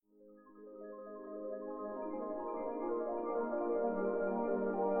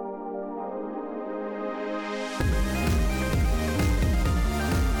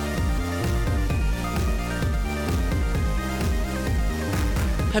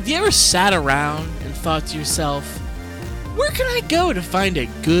Have you ever sat around and thought to yourself, where can I go to find a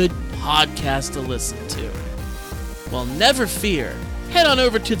good podcast to listen to? Well, never fear. Head on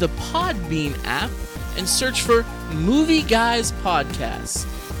over to the Podbean app and search for Movie Guys Podcasts.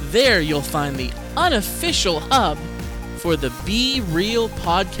 There you'll find the unofficial hub for the Be Real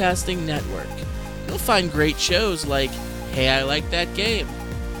Podcasting Network. You'll find great shows like Hey, I Like That Game,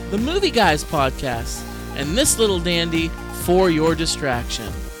 the Movie Guys Podcast, and this little dandy, For Your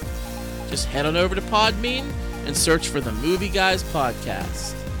Distraction. Just head on over to Podbean and search for the Movie Guys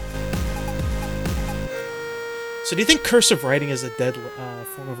Podcast. So do you think cursive writing is a dead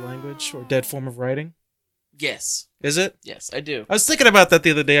form of language or dead form of writing? Yes. Is it? Yes, I do. I was thinking about that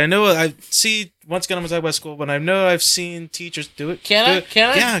the other day. I know I see, once again, I was at West School, but I know I've seen teachers do it. Can I?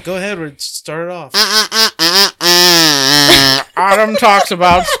 Yeah, go ahead. We'll start it off. Adam talks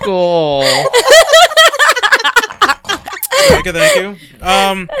about school. Thank you.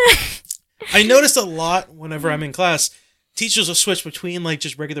 I noticed a lot whenever I'm in class, teachers will switch between like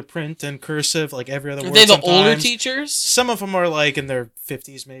just regular print and cursive, like every other word. Are they the sometimes. older teachers? Some of them are like in their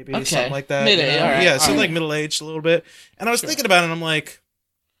 50s, maybe, Okay. something like that. Mid-age, all right, yeah, all so right. like middle-aged a little bit. And I was thinking about it, and I'm like,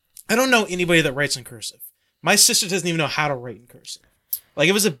 I don't know anybody that writes in cursive. My sister doesn't even know how to write in cursive. Like,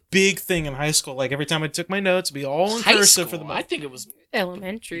 it was a big thing in high school. Like, every time I took my notes, it'd be all in High cursive school? for the most. I think it was...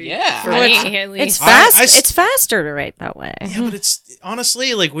 Elementary. Yeah. For Well, me, at least. It's fast. I It's faster to write that way. Yeah, but it's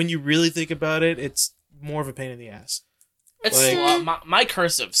honestly, like, when you really think about it, it's more of a pain in the ass. It's Like- my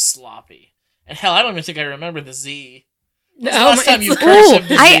cursive's sloppy. And hell, I don't even think I remember the Z. No, Last time you Ooh, cursed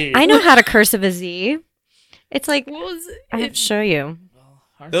the Z. I know how to cursive a Z. It's like, What was I'll it? show you. Well,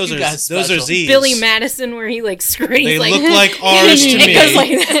 aren't Those you are guys those are special? Z's. Billy Madison, where he like screams. They like, look like R's to it me. goes like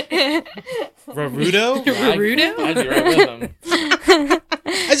that. Rarudo? Yeah, Naruto? I'd be right with him.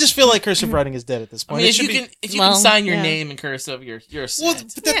 I just feel like cursive writing is dead at this I point. mean, It if should you be- can if you Well, can sign your yeah. name in cursive, you're Well, set.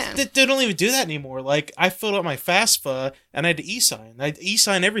 but Yeah. they don't even do that anymore. Like, I filled out my FAFSA and I had to e-sign. I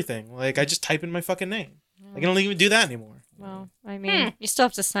e-sign everything. Like, I just type in my fucking name. I don't even do that anymore. Well, I mean, you still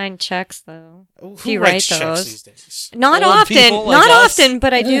have to sign checks, though. Who you writes write checks those? these days? Not Old often. people like Not us. often,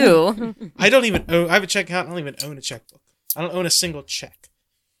 but I do. I don't even own, I have a check account. I don't even own a checkbook. I don't own a single check.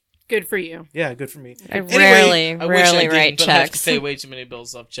 Good for you. Yeah, good for me. I Anyway, rarely I wish I didn't, write but I have to checks. pay way too many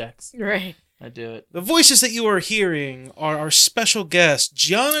bills off checks. Right. I do it. The voices that you are hearing are our special guests,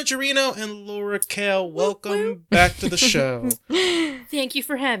 Gianna Gerino and Laura Kale. Welcome back to the show. Thank you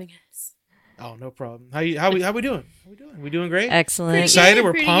for having us. Oh, no problem. How we doing? We doing great? Excellent. Pretty Excited? good,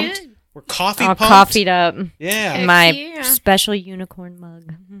 We're pretty pumped? good. We're coffee All pumped. coffeeed up. Yeah. Heck My yeah. special unicorn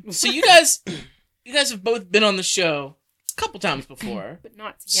mug. So you guys have both been on the show a couple times before. But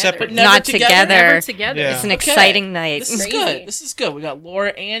not together. Separate- Never Not together? together. Never together. Yeah. It's an Okay. exciting night. This is Crazy. good. This is good. We got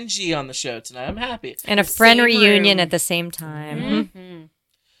Laura and G on the show tonight. I'm happy. And a friend Same reunion room. at the same time. Mhm.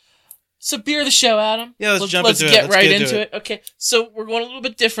 So beer the show, Adam. Yeah, let's jump into it. get Let's right get into into it. Okay, so we're going a little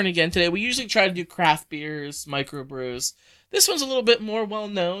bit different again today. We usually try to do craft beers, microbrews. This one's a little bit more well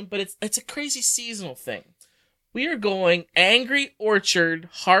known, but it's a crazy seasonal thing. We are going Angry Orchard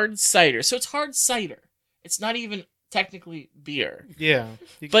hard cider. So it's hard cider. It's not even technically beer, Yeah.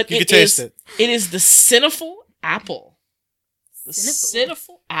 but you it can taste is- it. It is the Sinful Apple. The Sinful.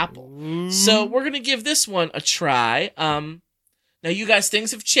 Sinful Apple. So we're gonna give this one a try. Now you guys,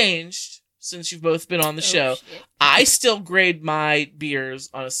 things have changed since you've both been on the show. shit. I still grade my beers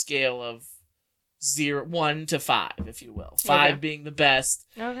on a scale of 1 to 5, if you will. 5 Okay. being the best.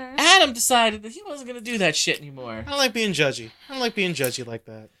 Okay. Adam decided that he wasn't gonna do that shit anymore, I don't like being judgy. I don't like being judgy like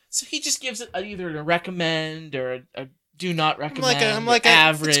that. so he just gives it either a recommend or a do not I'm recommend. like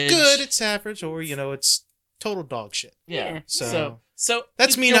average. It's good. It's average, or it's total dog shit. Yeah. Yeah. So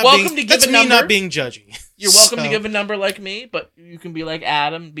That's me you're not welcome being. to give That's a me number. not being judgy. You're welcome to So, give a number like me, but you can be like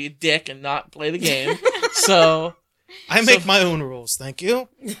Adam, be a dick, and not play the game. So, I make my own rules. Thank you.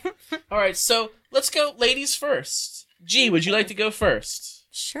 all right. So let's go, ladies first. G, would you like to go first?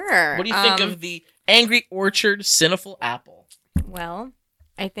 Sure. What do you think of the Angry Orchard Sinful Apple? Well,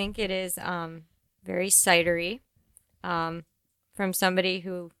 I think it is very cidery. From somebody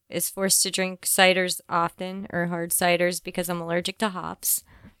who is forced to drink ciders often or hard ciders because I'm allergic to hops.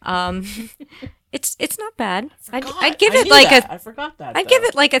 It's not bad. I'd give it like I forgot that. I'd give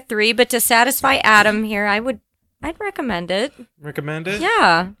it like a 3, but to satisfy Adam here, I'd recommend it. Recommend it.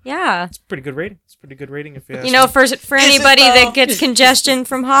 Yeah. It's a pretty good rating. It's a pretty good rating if you ask You know, me. for Is it anybody though? that gets congestion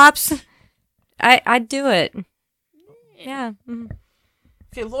from hops, I'd do it. Yeah. Mhm.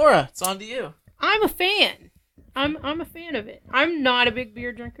 Okay, Laura, it's on to you. I'm a fan. I'm a fan of it. I'm not a big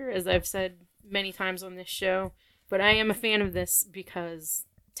beer drinker, as I've said many times on this show, but I am a fan of this because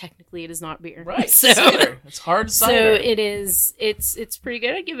technically it is not beer. Right. So, Cider. It's hard so cider. it is. It's pretty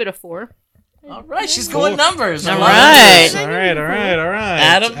good. I give it a 4. All right, she's Cool. going numbers. I All love right. it. All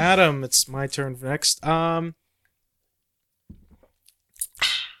right. Adam? It's my turn next.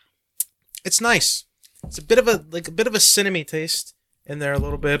 It's nice. It's a bit of a cinnamony taste in there a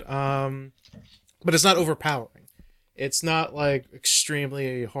little bit. But it's not overpowering. It's not like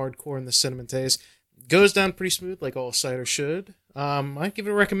extremely hardcore in the cinnamon taste. Goes down pretty smooth, like all cider should. I'd give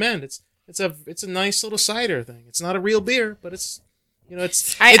it a recommend. It's a nice little cider thing. It's not a real beer, but it's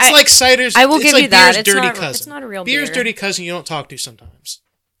like cider's. I will it's give like you that. beer's It's dirty not, cousin. it's not a real Beer's beer. dirty cousin you don't talk to sometimes.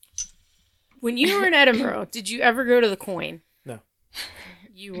 When you were in Edinburgh, did you ever go to the Coin? No.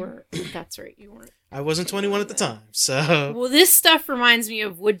 You were. That's right. You weren't. I wasn't 21 at the time, so Well, this stuff reminds me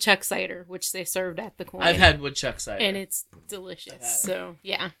of woodchuck cider, which they served at the Coin. I've had woodchuck cider. and it's delicious. So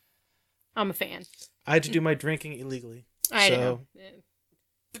yeah, I'm a fan. I had to do my drinking illegally. I So- know.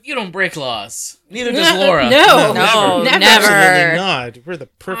 But you don't break laws. Neither does Laura. No, No, never. never. Absolutely not. We're the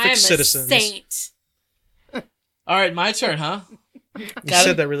perfect I'm citizens. A saint. All right, my turn, huh? You Got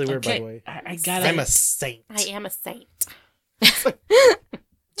said it? that really weird, by Okay. the way. I got it. I'm a saint. I am a saint.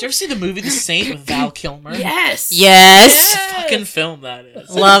 Did you ever see the movie The Saint with Val Kilmer? Yes. Yes. Fucking film that is.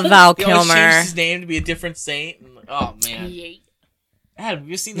 Love Val He always Kilmer. changed his name to be a different saint. And, oh man, Yay. Adam, have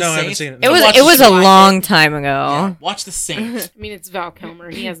you seen The No, Saint? I haven't seen it. It No. was Watch it was the a show. long time ago. Yeah, watch The Saint. I mean, it's Val Kilmer.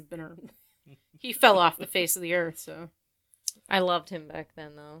 He hasn't been around. He fell off the face of the earth. So I loved him back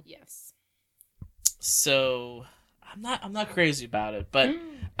then though. yes. So I'm not crazy about it, but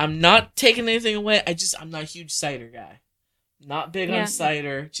I'm not taking anything away. I'm not a huge cider guy. Not big Yeah. on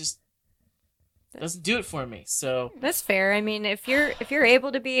cider. Just doesn't do it for me. So That's fair. I mean, if you're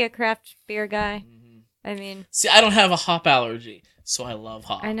able to be a craft beer guy, I mean, see, I don't have a hop allergy, so I love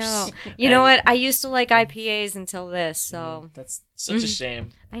hops. I know. You know And- what? I used to like IPAs until this, so That's such a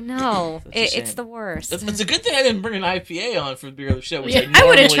shame. I know Such a it's shame. the worst. It's a good thing I didn't bring an IPA on for the beer of the show, which Yeah, I I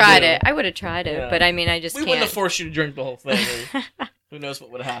would have normally tried do. it. I would have tried it, Yeah. but I mean, I just We can't. wouldn't have forced you to drink the whole thing. Or who knows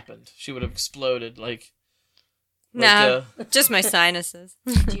what would have happened? She would have exploded like No, just my sinuses.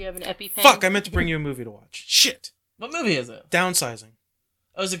 Do you have an EpiPen? Fuck, I meant to bring you a movie to watch. Shit. what movie is it? Downsizing.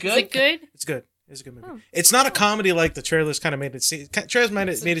 Oh, is it Is good? it good? It's good. It's a good movie. Oh. It's not a comedy like the trailers kind of made it seem. Trailers made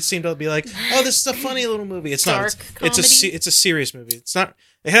it seem to be like, oh, this is a funny little movie. It's Dark not. It's a serious movie. It's not.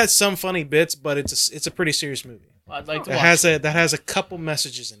 It has some funny bits, but it's a pretty serious movie. Well, I'd like to It watch. that has a couple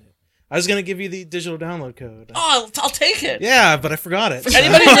messages in it. I was gonna give you the digital download code. Oh, I'll take it. Yeah, but I forgot it.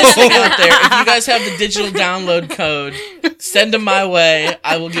 Anybody listening out there, if you guys have the digital download code, send them my way.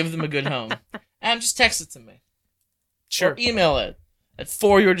 I will give them a good home. And just text it to me. Sure. Or email it at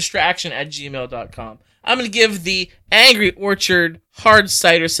foryourdistraction@gmail.com. I'm going to give the Angry Orchard Hard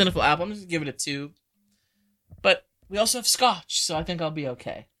Cider Sinful Apple, I'm just going to give it a 2. But we also have scotch, so I think I'll be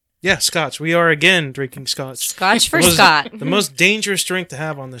okay. Yeah, Scotch. We are again drinking Scotch. Scotch for The most- Scott. The most dangerous drink to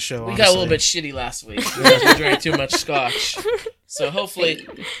have on the show. We got a little honestly. bit shitty last week because we drank too much scotch. So hopefully,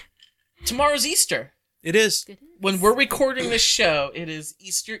 tomorrow's Easter. It is. When we're recording this show, it is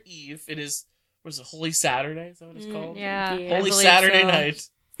Easter Eve. It is, what is it, Holy Saturday? Is that what it's called? Yeah, Yeah. I Holy believe Saturday so. night.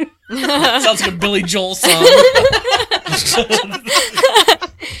 Sounds like a Billy Joel song.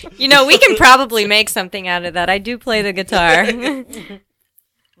 You know, we can probably make something out of that. I do play the guitar.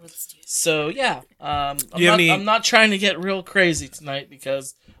 Let's do it. So yeah, you have any- I'm not trying to get real crazy tonight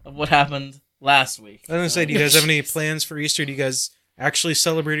because of what happened last week. I was gonna say, do you guys have any plans for Easter? Do you guys actually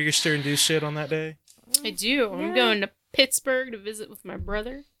celebrate Easter and do shit on that day? I do. I'm going to Pittsburgh to visit with my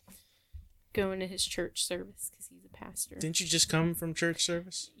brother. Going to his church service because he's a pastor. Didn't you just come from church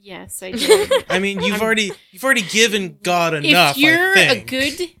service? Yes, I did. I mean, you've already given God enough. If you're I a think.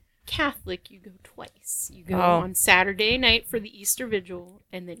 good Catholic, you go twice. You go Oh. on Saturday night for the Easter Vigil,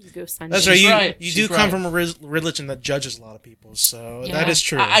 and then you go Sunday. That's right. She's You right. you She's do come right. from a religion that judges a lot of people, so Yeah. that is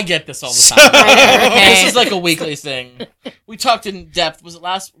true. I get this all the So- time. Okay. This is like a weekly thing. We talked in depth. Was it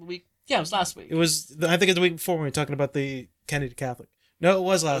last week? Yeah, it was last week. It was. I think it's the week before when we were talking about the Kennedy Catholic. No, it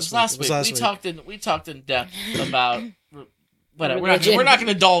was It last was week. last It was week. last We talked in depth about whatever. Religion. We're not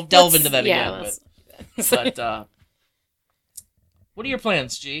going to delve Let's- into that yeah, again. let's- But what are your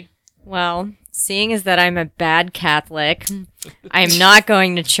plans, G? Well, seeing as that I'm a bad Catholic, I'm not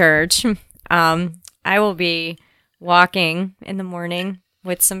going to church. I will be walking in the morning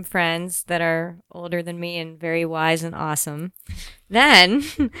with some friends that are older than me and very wise and awesome. Then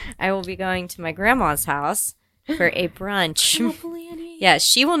I will be going to my grandma's house for a brunch. Yes,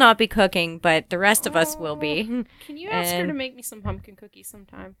 she will not be cooking, but the rest of us will be. Can you ask her And- to make me some pumpkin cookies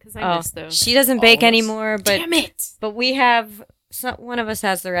sometime? Because I miss those. She doesn't bake Always. anymore, but Damn it! we have one of us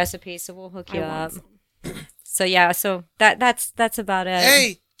has the recipe, so we'll hook you I up. want some. So yeah, so that's about it.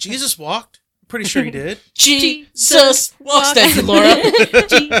 Hey, Jesus walked. I'm pretty sure he did. Jesus walks. Thank you, Laura.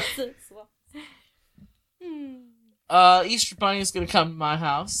 Jesus. Easter Bunny is gonna come to my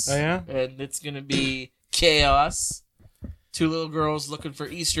house. Oh yeah. And it's gonna be chaos. 2 little girls looking for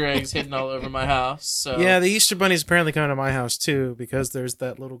Easter eggs hidden all over my house. So Yeah, the Easter Bunny's apparently coming to my house too because there's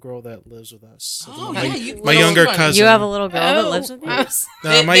that little girl that lives with us. Oh, my, yeah, my younger cousin. You have a little girl that lives with you?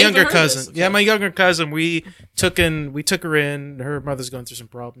 No, my They've younger heard cousin. this, okay. Yeah, my younger cousin. We took her in. Her mother's going through some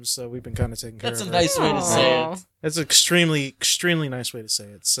problems, so we've been kind of taking care That's of a her. nice way to say it. That's an extremely nice way to say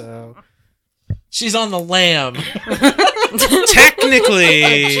it. So She's on the lamb. technically,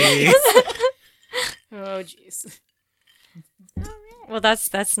 Oh, jeez. Well,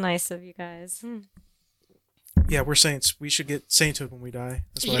 that's nice of you guys. yeah, we're saints. We should get sainthood when we die.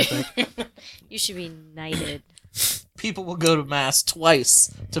 That's what I think. You should be knighted. People will go to mass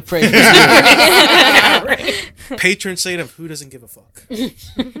twice to pray for you. Patron saint of who doesn't give a fuck.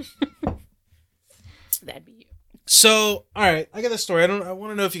 That'd be you. So, all right, I got this story. I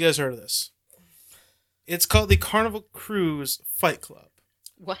want to know if you guys heard of this. It's called the Carnival Cruise Fight Club.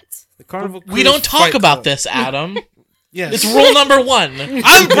 What? The Carnival Cruise We don't talk Fight about Club. this, Adam. Yes. It's rule number 1.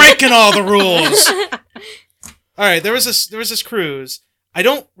 I'm breaking all the rules. All right, there was this cruise. I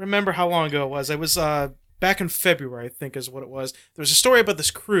don't remember how long ago it was. It was back in February, I think, is what it was. There was a story about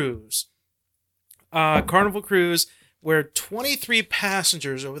this cruise, Carnival Cruise, where 23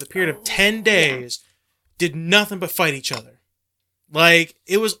 passengers over the period of 10 days did nothing but fight each other. Like,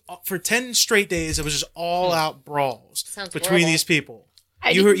 it was for 10 straight days. It was just all out brawls Sounds between horrible. these people.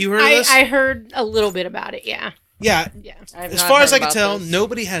 I You heard of this? I heard a little bit about it, yeah. Yeah. Yeah. I've As not far heard as I can about tell, this.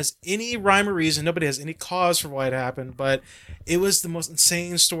 nobody has any rhyme or reason. Nobody has any cause for why it happened. But it was the most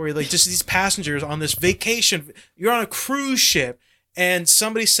insane story. Like, just these passengers on this vacation. You're on a cruise ship, and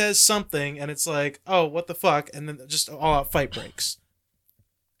somebody says something, and it's like, oh, what the fuck? And then just all-out fight breaks.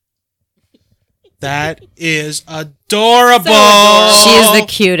 That is adorable. She is the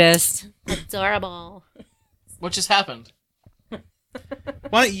cutest. Adorable. What just happened?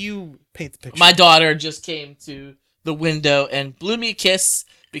 Why don't you paint the picture? My daughter just came to the window and blew me a kiss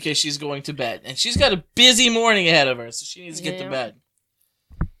because she's going to bed. And she's got a busy morning ahead of her, so she needs to get to Yeah. bed.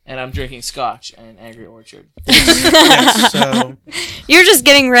 And I'm drinking scotch and Angry Orchard. Yes, so You're just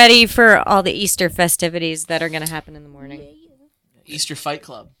getting ready for all the Easter festivities that are going to happen in the morning. Easter Fight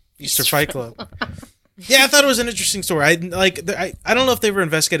Club. Easter Fight Club. Yeah, I thought it was an interesting story. I don't know if they were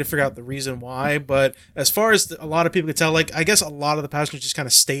investigated to figure out the reason why, but as far as a lot of people could tell, like, I guess a lot of the passengers just kind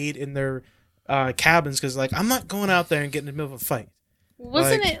of stayed in their cabins because, like, I'm not going out there and getting in the middle of a fight.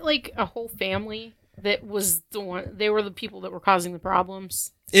 Wasn't Like- it like a whole family that was the one? They were the people that were causing the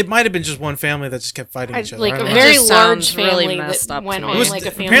problems. It might have been just one family that just kept fighting each other. Like I a don't know. very just large sounds really family messed that up went to on me. It was, like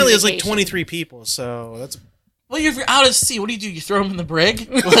a family apparently, it was like vacation. 23 people, so that's. Well, if you're out at sea, what do? You throw them in the brig?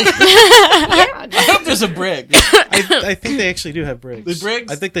 Like, Yeah. I hope there's a brig. I think they actually do have brigs. The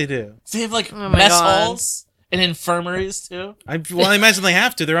brigs? I think they do. They have like Oh my mess God. halls and infirmaries too. I imagine they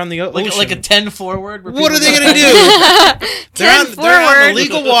have to. They're on the ocean. Like a 10 forward. where What people are they go- gonna do? They're on the forward.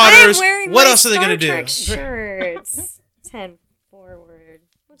 legal waters. I'm wearing What my else are they Star gonna do? Trek shirts. 10 forward.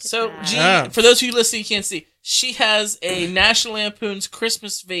 Look at So, that. G, Ah. for those of you listening, you can't see. She has a National Lampoon's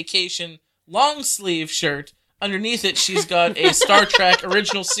Christmas Vacation long sleeve shirt. Underneath it, she's got a Star Trek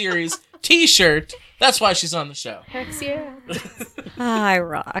Original Series T-shirt. That's why she's on the show. Heck yeah. I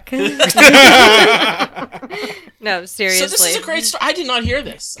rock. No, seriously. So this is a great story. I did not hear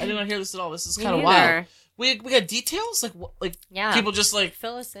this. I did not hear this at all. This is Me kind of neither. wild. We got details like what, like Yeah. people just like.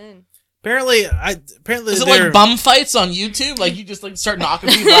 Fill us in. Apparently, Is it they're- like bum fights on YouTube? Like you just like start knocking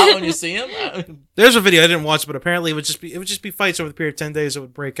people out when you see them? There's a video I didn't watch, but apparently it would just be fights over the period of 10 days that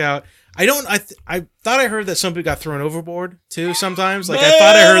would break out. I thought I heard that somebody got thrown overboard too. Sometimes, like I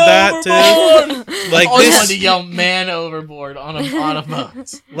thought I heard that too. Like Always this, wanted to yell "man overboard" on a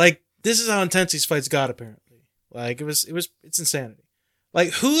boat. like this is how intense these fights got. Apparently, like it's insanity.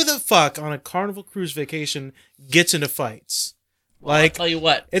 Like who the fuck on a Carnival Cruise vacation gets into fights? Well, I'll Like tell you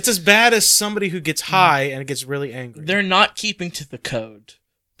what, it's as bad as somebody who gets high and gets really angry. they're not keeping to the code,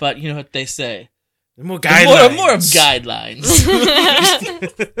 but you know what they say. They're more More guidelines. guidelines.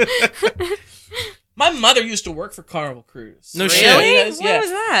 My mother used to work for Carnival Cruise. No Really? shit. Yes, What yeah. was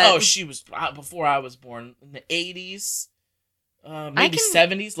that? Oh, she was before I was born in the 80s, I maybe can-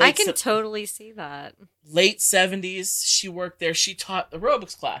 70s. I can totally see that. Late 70s. She worked there. She taught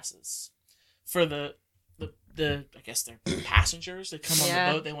aerobics classes for the I guess they're passengers. They come on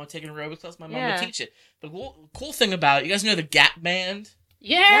Yeah. the boat. They want to take an aerobics class. My mom Yeah. would teach it. The cool thing about it, you guys know the Gap Band.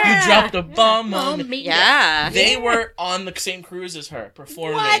 Yeah. You dropped a bum on. me. Yeah. They were on the same cruise as her,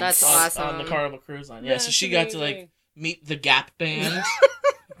 performing What? That's on awesome. the Carnival Cruise Line. Yeah, so she got to like meet the Gap Band.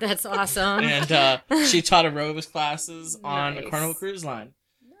 That's awesome. And she taught aerobics classes on the Nice. Carnival Cruise Line.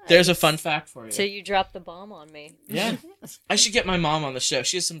 There's a fun fact for you. So you dropped the bomb on me. Yeah. I should get my mom on the show.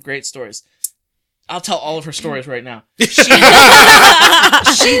 She has some great stories. I'll tell all of her stories right now.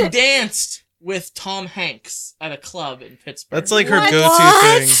 She danced with Tom Hanks at a club in Pittsburgh. That's like her What?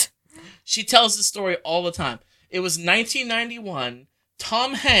 go-to thing. She tells the story all the time. It was 1991.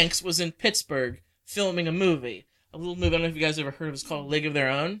 Tom Hanks was in Pittsburgh filming a movie. A little movie. I don't know if you guys ever heard of it. It's called A League of Their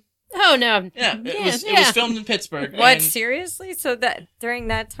Own. Oh no. Yeah, it was filmed in Pittsburgh. What? and Seriously? So that during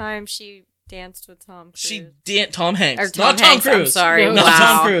that time she danced with Tom Cruise. Tom Hanks. Or Tom Not Tom Hanks, I'm Cruise. sorry. Not Wow.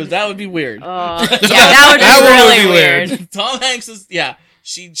 Tom Cruise. That would be weird. Oh, yeah, that would be That would really be weird. weird. Tom Hanks is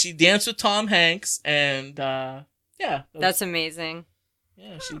She danced with Tom Hanks and That's amazing.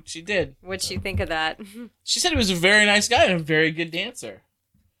 yeah, she did. What'd she think of that? She said he was a very nice guy and a very good dancer.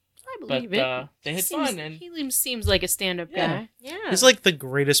 I But believe it. they had fun and He seems like a stand-up Yeah. guy. Yeah. He's like the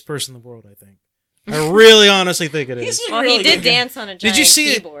greatest person in the world, I think. I really honestly think it is. he's a well, really he did good guy. dance on a giant Did you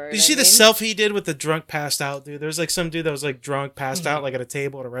see it? keyboard. Did you see I the mean. selfie he did with the drunk passed out dude? There was like some dude that was like drunk passed out like at a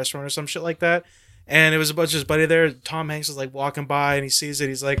table at a restaurant or some shit like that. And it was a bunch of his buddy there. Tom Hanks was like walking by and he sees it.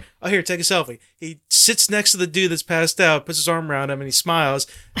 He's like, "Oh, here, take a selfie." He sits next to the dude that's passed out, puts his arm around him, and he smiles.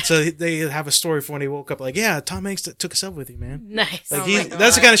 So they have a story for when he woke up. Like, yeah, Tom Hanks took a selfie with you, man. Nice. Like Oh he's my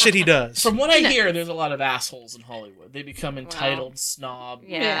that's the God. kind of shit he does. From what I hear, there's a lot of assholes in Hollywood. They become entitled snob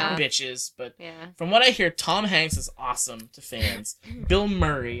Yeah. bitches. But Yeah. from what I hear, Tom Hanks is awesome to fans. Bill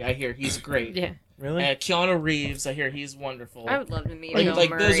Murray, I hear he's great. Yeah. Really? Keanu Reeves, I hear he's wonderful. I would love to meet Like, Bill like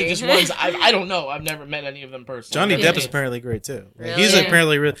Murray. those are just ones I don't know. I've never met any of them personally. Johnny Never Depp is did. apparently great too. Like, Really? he's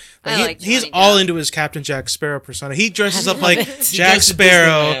apparently really. I Like, like he's Johnny all Depp. into his Captain Jack Sparrow persona. He dresses I up love like it. He Jack goes to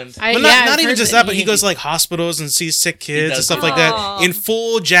Sparrow. Disneyland. But yeah, not I've even heard just that that, but he goes to like hospitals and sees sick kids and does stuff that. like that Aw. in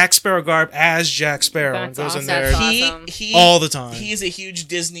full Jack Sparrow garb as Jack Sparrow and That's goes in awesome. there That's He, awesome. he all the time. He's a huge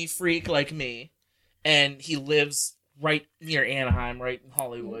Disney freak like me, and he lives right near Anaheim, right in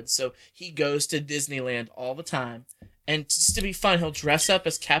Hollywood. So he goes to Disneyland all the time, and just to be fun, he'll dress up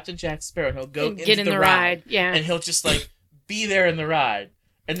as Captain Jack Sparrow. And he'll go And into get in the ride. Yeah. and he'll just like be there in the ride.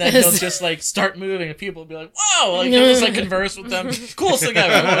 And then he'll just like start moving, and people will be like, "Whoa!" Like he'll just like converse with them. Coolest thing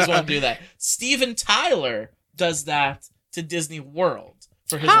ever. I've always wanted to do that. Steven Tyler does that to Disney World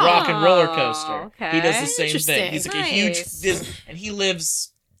for his Oh, rock and roller coaster. okay. He does the same Interesting. thing. He's like a huge Nice. Disney, and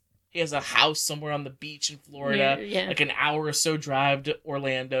he has a house somewhere on the beach in Florida, Yeah. like an hour or so drive to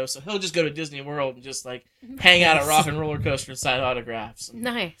Orlando. So he'll just go to Disney World and just like hang out at rock and roller coaster and sign autographs, and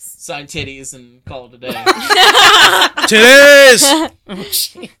Nice. sign titties, and call it a day. Titties!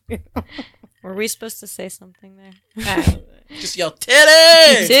 Were we supposed to say something there? Just yell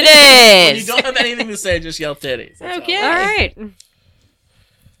titties. When you Titties! don't have anything to say, just yell titties. That's all. Okay. All right. Have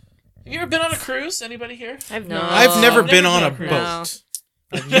you ever been on a cruise? Anybody here? I've No. not. I've never I've been never on a been boat. on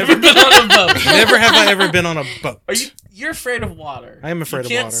No. I've never been on a boat. never have I ever been on a boat. You're afraid of water. I am afraid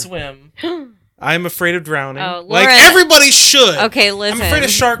you of can't water. swim. I'm afraid of drowning. Oh, like Laura- everybody should. Okay, listen. I'm afraid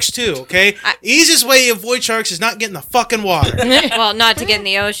of sharks too, okay? Easiest way you avoid sharks is not getting the fucking water. Well, not to get in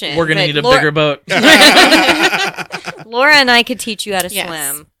the ocean. We're gonna but need a Laura, bigger boat. Laura and I could teach you how to Yes.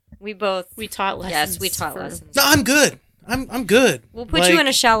 swim. We both. We taught lessons. Yes, we taught for- lessons. No, I'm good. I'm good. We'll put Like, you in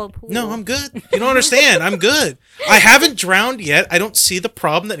a shallow pool. No, I'm good. You don't understand. I'm good. I haven't drowned yet. I don't see the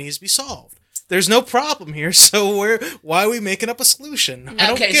problem that needs to be solved. There's no problem here, so why are we making up a solution? I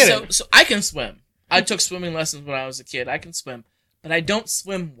don't Okay, get so it. so I can swim. I took swimming lessons when I was a kid. I can swim, but I don't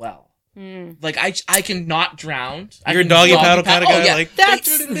swim well. Mm. Like I can not drown. I You're a can doggy paddle kind of Oh, guy. yeah. Like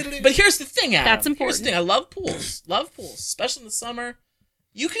But here's the thing, Adam. That's Here's important. the thing. I love pools. Love pools, especially in the summer.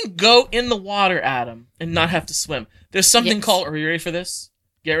 You can go in the water, Adam, and not have to swim. There's something Yes. called. Are you ready for this?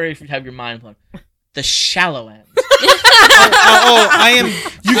 Get ready to have your mind blown. The shallow end. I am.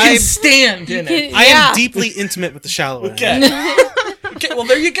 You I'm- can stand in it. I Yeah. am deeply intimate with the shallow end. Okay. Okay, well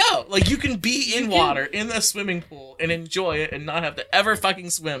there you go. Like you can be in water in the swimming pool and enjoy it and not have to ever fucking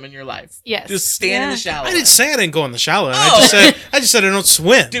swim in your life. Yes. Just stand in Yeah. the shallow. I didn't end. say I didn't go in the shallow end. Oh. I just said I don't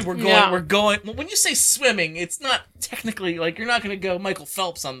swim. Dude, we're going. Yeah. We're going. Well, when you say swimming, it's not technically like you're not going to go Michael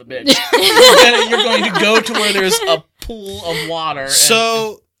Phelps on the bitch. You're going to go to where there's a pool of water. and-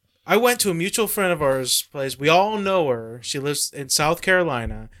 So I went to a mutual friend of ours' place. We all know her. She lives in South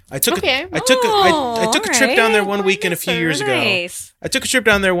Carolina. I took Okay. I took a trip down there one weekend a few years ago. Nice. I took a trip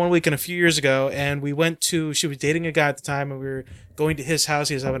down there one weekend a few years ago, and we went to. She was dating a guy at the time, and we were going to his house.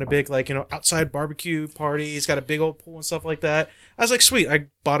 He was having a big, outside barbecue party. He's got a big old pool and stuff like that. I was like, sweet. I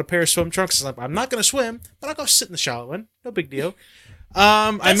bought a pair of swim trunks. I'm not gonna swim, but I'll go sit in the shallow end. No big deal.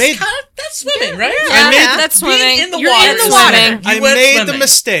 that's swimming, right? Yeah, I made- that's Being swimming. in the You're water. in the is water. swimming. I You went made the swimming.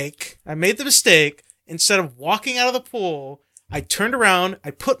 mistake. I made the mistake. Instead of walking out of the pool, I turned around,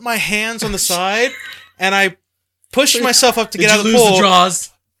 I put my hands on the side, and I pushed myself up to get out of the pool.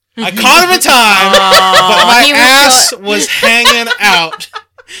 draws? I caught him in time, but my he was ass was hanging out.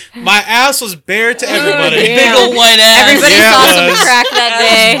 My ass was bare to everybody. Big old white ass. Everybody Yeah, saw it some was. crack that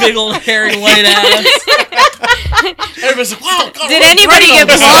day. Big old hairy white ass. Everybody's like, wow, God, Did we're anybody great get on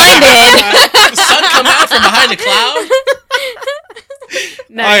this. blinded? The sun come out from behind a cloud?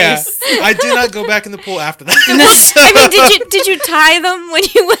 Nice. Oh yeah, I did not go back in the pool after that. I mean, did you tie them when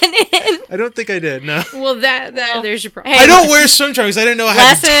you went in? I don't think I did. No, Well, there's your problem. Hey, I don't wear swim trunks. I didn't know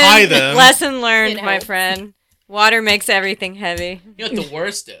how to tie them. Lesson learned, It my helps. friend. Water makes everything heavy. You know what the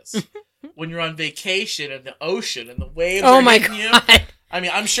worst is? When you're on vacation in the ocean and the waves Oh are my hitting you. god. I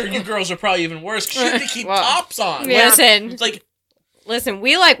mean, I'm sure you girls are probably even worse because you have to keep Well, tops on. Yeah. Listen, It's like, listen,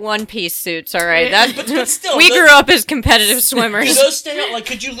 we like one-piece suits, all right? Yeah. But still, we the- grew up as competitive do swimmers. those stay out? Like,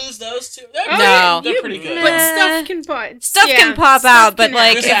 could you lose those too? They're, No. they're pretty good. But stuff can pop. Stuff can pop out, but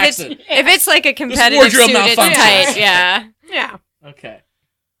like This if accent. it's like a competitive wardrobe suit, it's malfunction. tight. Yeah. Yeah. Okay.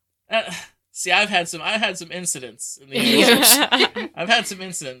 See, I've had some incidents in the years. I've had some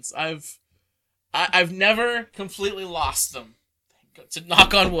incidents. I've never completely lost them. To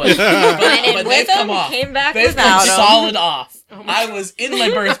knock on wood, but they've come off. Came back They've without come 'em. solid off. Oh I was in my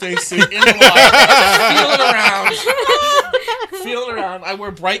birthday suit in the water, feeling around. I wear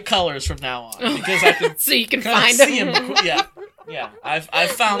bright colors from now on because I can So you can kind find of see them. them. Yeah. I've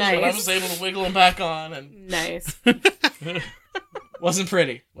found them. And I Nice. was able to wiggle them back on, and Nice. wasn't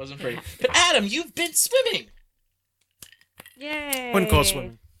pretty. But Adam, you've been swimming. Yay. Wouldn't call it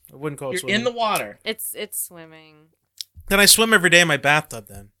swimming. I wouldn't call it You're swimming. in the water. It's swimming. Then I swim every day in my bathtub.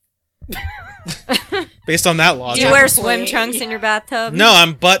 Then, based on that Do logic, you wear Definitely. swim trunks in your bathtub? no,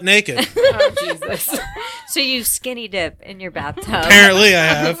 I'm butt naked. Oh Jesus. So you skinny dip in your bathtub. Apparently, I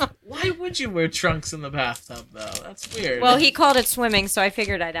have. Why would you wear trunks in the bathtub, though? That's weird. Well, he called it swimming, so I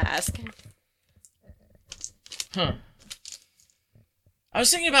figured I'd ask. Huh. I was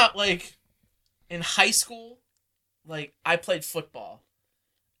thinking about, like, in high school, like, I played football,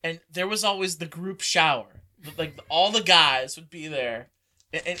 and there was always the group shower. Like, all the guys would be there,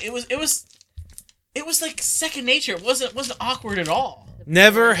 and it was like second nature. It wasn't awkward at all.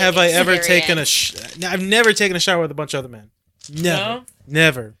 Never have I ever taken a. Experience. I've never taken a shower with a bunch of other men. Never. No?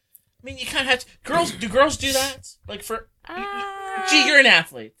 Never. I mean, you kind of have to... Do girls do that? Like, gee, you're an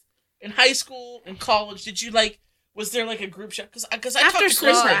athlete. In high school, in college, did you, like... Was there, like, a group shower? Because I After talked to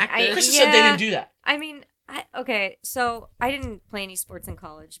swim Krista. practice. Krista said they Yeah. didn't do that. I mean, okay, so I didn't play any sports in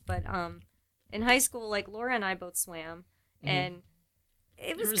college, but in high school, like Laura and I both swam, and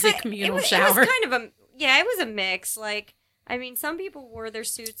it was, There was a communal shower. It was kind of it was a mix. Like, I mean, some people wore their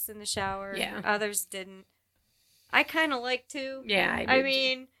suits in the shower, Yeah. others didn't. I kind of like to. Yeah. I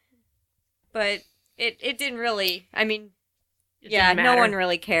mean, but it didn't really. I mean, it yeah, didn't no matter. one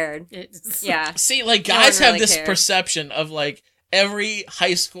really cared. It's, Yeah. See, like, No guys one have really this cared. perception of, like, every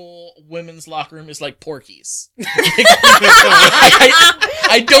high school women's locker room is like Porky's.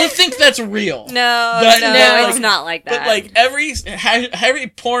 I don't think that's real. No, But- no, no, it's not like that. But, like, every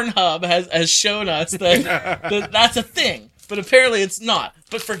Pornhub has shown us that that's a thing. But apparently it's not.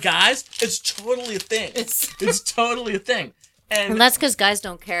 But for guys, it's totally a thing. It's totally a thing. And and that's because guys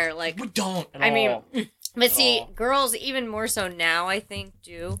don't care. Like, we don't at I mean, all. but At see, all. girls even more so now, I think,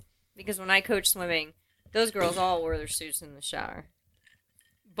 do. Because when I coach swimming, those girls all wore their suits in the shower.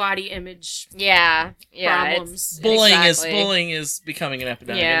 body image. Yeah, yeah. Problems. Bullying is becoming an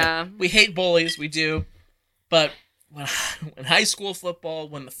epidemic. Yeah. We hate bullies, we do. But when high school football,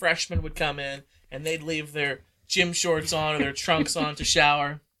 when the freshmen would come in and they'd leave their gym shorts on or their trunks on to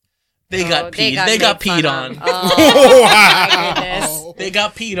shower, they got peed. They got peed on. Oh, my goodness. They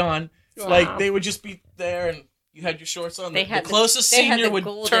got peed on. Wow. Like, they would just be there and you had your shorts on. They The had the- closest they had senior the would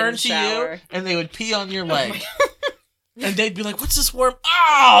golden turn to shower. you and they would pee on your leg. And they'd be like, what's this worm?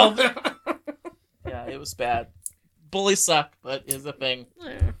 Oh! Yeah, it was bad. Bullies suck, but is a thing.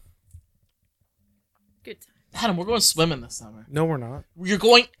 Yeah. Good time. Adam, we're going swimming this summer. No, we're not. You're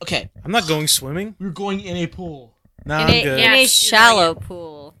going... Okay. I'm not going swimming. We're going in a pool. No, In I'm a, good. in a Yes, shallow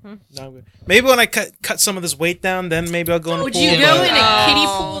pool. No, I'm good. Maybe when I cut some of this weight down, then maybe I'll go in the Would pool. you Yeah. go but- in a kiddie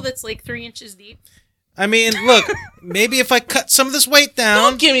Oh. pool that's like 3 inches deep? I mean, look, maybe if I cut some of this weight down,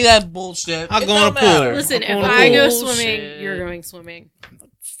 Don't give me that bullshit. I'll It go in don't a pool. matter. Listen, I'll if go in a I go pool. swimming, Bullshit. you're going swimming.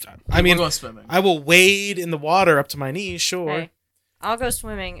 I mean, we're going swimming. I will wade in the water up to my knees, sure. Hey, I'll go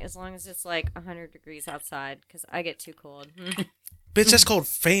swimming as long as it's like 100 degrees outside because I get too cold. Bitch, that's called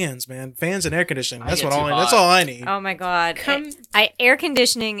fans, man. Fans and air conditioning. I That's get what too all. That's hot. all I need. Oh my god. Come, Air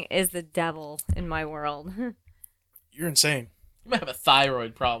conditioning is the devil in my world. You're insane. You might have a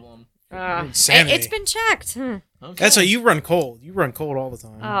thyroid problem. Insanity. It's been checked. Okay. That's how you run cold. You run cold all the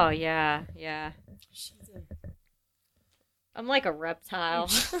time. Oh yeah. I'm like a reptile.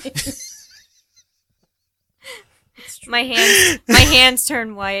 my hands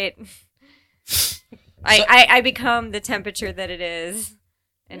turn white. I become the temperature that it is,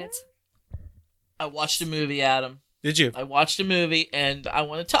 and it's. I watched a movie, Adam. Did you? I watched a movie, and I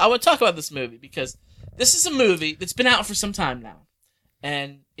want to talk about this movie because this is a movie that's been out for some time now,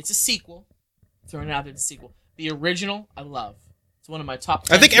 and it's a sequel. Throwing it out there, the sequel. The original, I love. It's one of my top.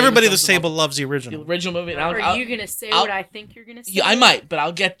 I think everybody at this this table loves the original. The original movie. And Are you gonna say what I think you're gonna say? Yeah, I might, but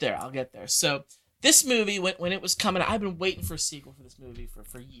I'll get there. So this movie, when it was coming, I've been waiting for a sequel for this movie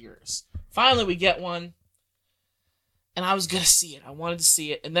for years. Finally, we get one, and I was gonna see it. I wanted to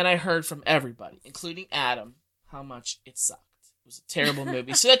see it, and then I heard from everybody, including Adam, how much it sucked. It was a terrible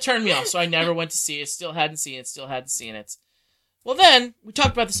movie, so that turned me off. So I never went to see it. Still hadn't seen it. Well, then we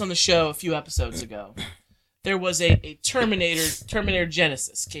talked about this on the show a few episodes ago. There was a Terminator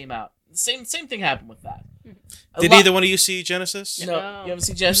Genesis came out. The same thing happened with that. Did either one of you see Genesis? No, you haven't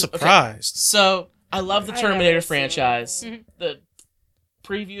seen I'm Genesis? surprised. Okay. So, I love the I Terminator haven't seen franchise. it. The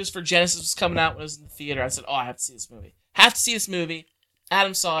previews for Genesis was coming out when I was in the theater. I said, I have to see this movie.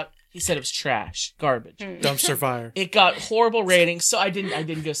 Adam saw it. He said it was trash. Garbage. Dumpster fire. It got horrible ratings, so I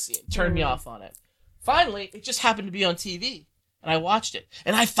didn't go see it. It turned me off on it. Finally, it just happened to be on TV, and I watched it,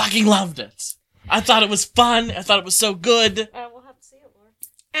 and I fucking loved it. I thought it was fun. I thought it was so good. We'll have to see it, Laura.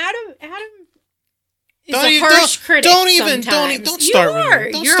 Adam is Don't a you- harsh critic. Don't sometimes. start You with are.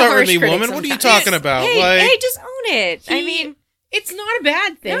 me. Don't You're a start with harsh me, critic woman. What are you sometimes. talking about? Hey, just own it. I He- mean, It's not a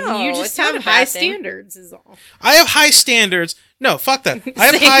bad thing. No, you it's just not have a bad high thing. standards, is all. I have high standards. No, fuck that. I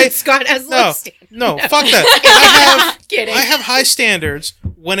have Saying high. Scott has low No, standards. no, fuck that. Kidding. I have high standards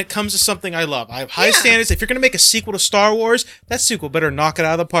when it comes to something I love. I have high standards. If you're gonna make a sequel to Star Wars, that sequel better knock it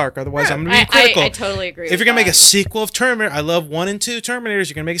out of the park. Otherwise, I'm gonna be critical. I totally agree. If with you're gonna make a that. sequel of Terminator, I love 1 and 2 Terminators.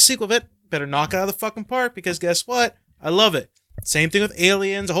 You're gonna make a sequel of it, better knock it out of the fucking park because guess what? I love it. Same thing with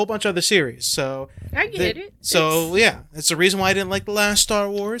Aliens, a whole bunch of other series. So I get it. So yeah, it's the reason why I didn't like the last Star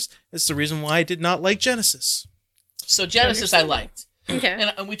Wars. It's the reason why I did not like Genesis. So Genesis I liked. Okay.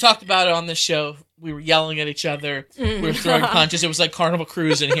 And we talked about it on this show. We were yelling at each other. We were throwing punches. It was like Carnival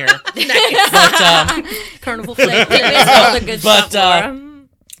Cruise in here. But Carnival Like, flight. you missed all the good But, stuff, Laura.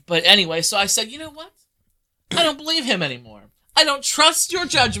 but anyway, so I said, you know what? I don't believe him anymore. I don't trust your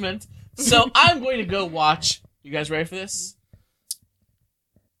judgment. So I'm going to go watch. You guys ready for this?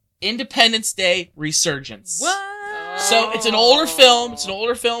 Independence Day Resurgence. What? So it's an older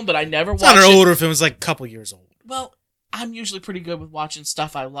film. But I never It's watched not it. an older film. It's like a couple years old. Well, I'm usually pretty good with watching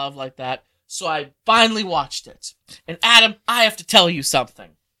stuff I love like that. So I finally watched it. And Adam, I have to tell you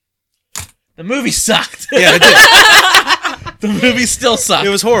something. The movie sucked. Yeah, it did. The movie still sucked. It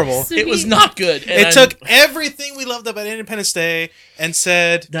was horrible. It was not good. And It took everything we loved about Independence Day and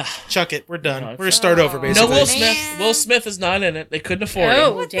said, Ugh. "Chuck it, we're done. No, We're gonna start over." No Basically, Will Man. Smith. Will Smith is not in it. They couldn't afford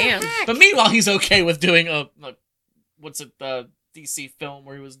Oh, him. damn. But meanwhile, he's okay with doing the DC film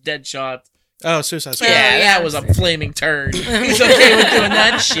where he was Deadshot. Oh, Suicide Squad. Yeah, yeah. that was a flaming turd. He's okay with doing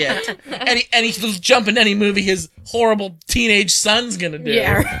that shit. And he'll jump in any movie his horrible teenage son's gonna do.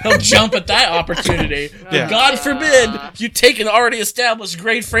 Yeah. He'll jump at that opportunity. Yeah. God forbid you take an already established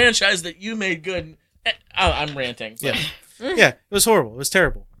great franchise that you made good. I'm ranting. Yeah, yeah, it was horrible. It was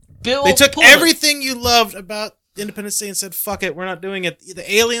terrible. Bill They took Pullman. everything you loved about Independence Day and said, "Fuck it, we're not doing it."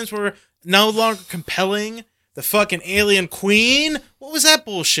 The aliens were no longer compelling. The fucking alien queen. What was that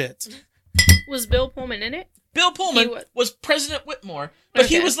bullshit? Was Bill Pullman in it? Bill Pullman He was President Whitmore, but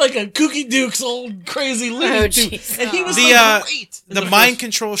he Okay. was like a Kooky Duke's old crazy Looney Tune, jeez. and he was The, like great. in The mind first-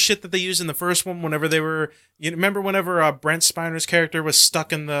 control shit that they used in the first one, whenever they were, you remember whenever Brent Spiner's character was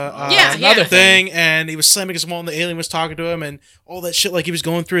stuck in the Yeah, another yeah. thing, and he was slamming his wall, and the alien was talking to him, and all that shit, like he was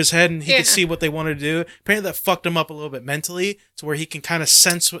going through his head, and he Yeah. could see what they wanted to do. Apparently, that fucked him up a little bit mentally, to where he can kind of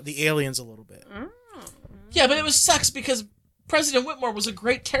sense what the aliens a little bit. Yeah, but it was sucks because President Whitmore was a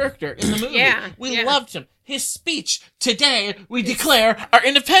great character in the movie. Yeah, We yeah. loved him. His speech, "Today we declare our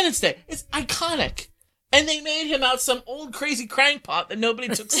Independence Day," is iconic. And they made him out some old crazy crankpot that nobody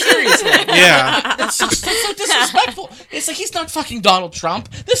took seriously. Yeah. That's so disrespectful. It's like he's not fucking Donald Trump.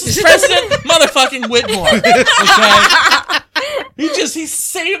 This is President motherfucking Whitmore. Okay? He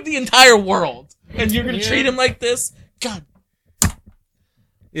saved the entire world. And you're gonna treat him like this? God.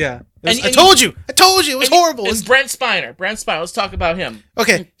 Yeah. It was- And- I and told you. It was horrible. It And was- Brent Spiner. Let's talk about him.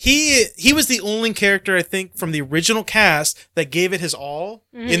 okay, he was the only character, I think, from the original cast that gave it his all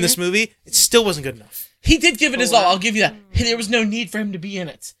in this movie. It still wasn't good enough. He did give it his all. I'll give you that. There was no need for him to be in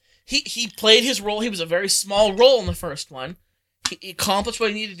it. He played his role. He was a very small role in the first one. He accomplished what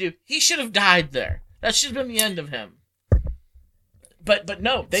he needed to do. He should have died there. That should have been the end of him. But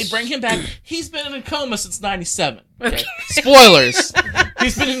no, they bring him back. He's been in a coma since 97. Okay? Spoilers.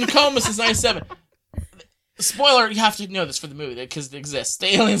 He's been in a coma since 97. Spoiler, you have to know this for the movie because it exists.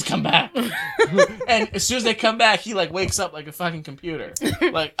 The aliens come back. And as soon as they come back, he like wakes up like a fucking computer.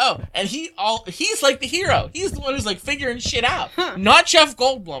 Like, oh, and he's like the hero. He's the one who's like figuring shit out. Not Jeff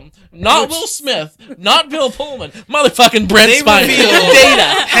Goldblum, not Will Smith, not Bill Pullman. Motherfucking Brent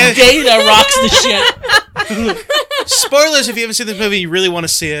Spiner. Data rocks the shit. Spoilers if you haven't seen this movie, you really want to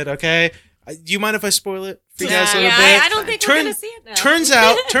see it, okay? Do you mind if I spoil it for you guys a little bit? I don't think we're gonna see it now.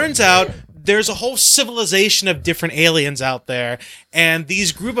 Turns out there's a whole civilization of different aliens out there, and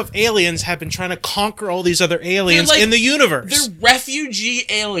these group of aliens have been trying to conquer all these other aliens in the universe. They're refugee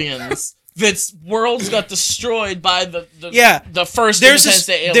aliens. That's worlds got destroyed by the first Independence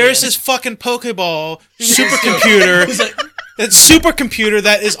Day aliens. There's this fucking Pokeball supercomputer. That supercomputer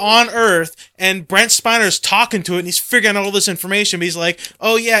that is on Earth, and Brent Spiner's talking to it, and he's figuring out all this information. But he's like,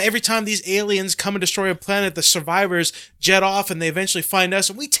 oh yeah, every time these aliens come and destroy a planet, the survivors jet off, and they eventually find us,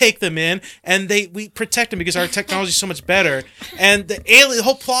 and we take them in, and we protect them because our technology is so much better. And the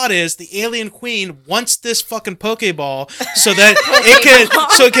whole plot is the alien queen wants this fucking Pokeball so that it can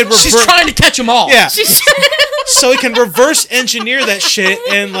reverse. She's trying to catch them all. Yeah. So it can reverse engineer that shit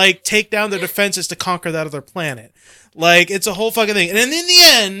and like take down their defenses to conquer that other planet. Like, it's a whole fucking thing. And then in the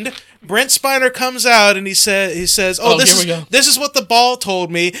end, Brent Spiner comes out and he says, this is what the ball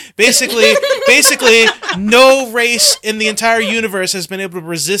told me. Basically, no race in the entire universe has been able to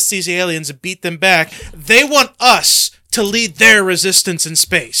resist these aliens and beat them back. They want us to lead their resistance in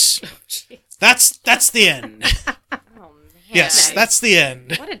space. That's the end. Oh, man. Yes, that's the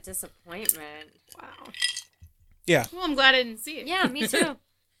end. What a disappointment. Wow. Yeah. Well, I'm glad I didn't see it. Yeah, me too.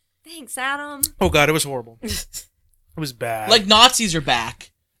 Thanks, Adam. Oh god, it was horrible. It was bad. Like, Nazis are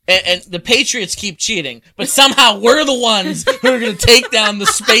back, and the Patriots keep cheating, but somehow we're the ones who are going to take down the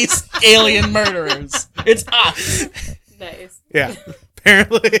space alien murderers. It's us. Nice. Yeah.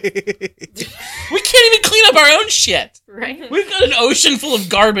 Apparently. We can't even clean up our own shit. Right? We've got an ocean full of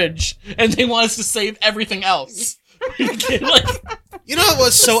garbage, and they want us to save everything else. You know what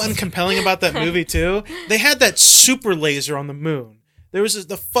was so uncompelling about that movie, too? They had that super laser on the moon. There was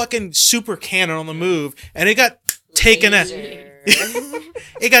the fucking super cannon on the move, and it got taken out.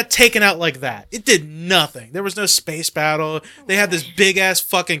 It got taken out like that. It did nothing. There was no space battle. They had this big ass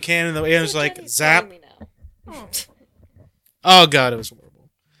fucking cannon. And it was like zap. Oh god, it was horrible.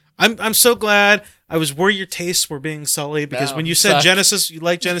 I'm so glad. I was worried your tastes were being sullied because when you said Genesis, you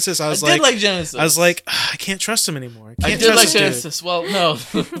like Genesis. I did like Genesis. I was like, I can't trust him anymore. I did like Genesis. Dude. Well, no,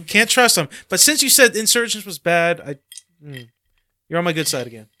 can't trust him. But since you said Insurgents was bad, you're on my good side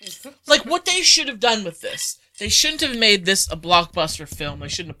again. Like, what they should have done with this. They shouldn't have made this a blockbuster film. They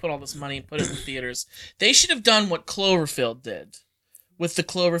shouldn't have put all this money and put it in theaters. They should have done what Cloverfield did with the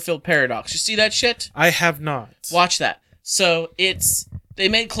Cloverfield Paradox. You see that shit? I have not. Watch that. So, they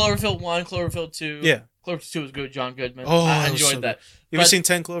made Cloverfield 1, Cloverfield 2. Yeah. Cloverfield 2 was good, John Goodman. Oh, I enjoyed that. You ever seen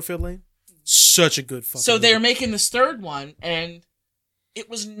 10 Cloverfield Lane? Such a good fucking So movie. they were making this third one, and it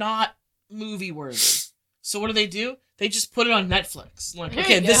was not movie-worthy. So what do? They just put it on Netflix. Like,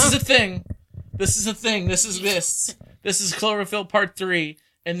 okay, this is a thing. This is a thing. This is this. This is Cloverfield Part 3,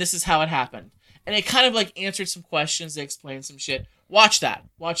 and this is how it happened. And it kind of like answered some questions. They explained some shit. Watch that.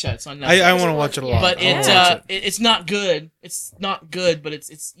 It's on Netflix. I want to watch it a lot. But it's not good. It's not good, but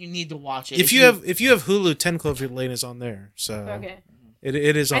it's you need to watch it. If you have Hulu, 10 Cloverfield Lane is on there. So okay. It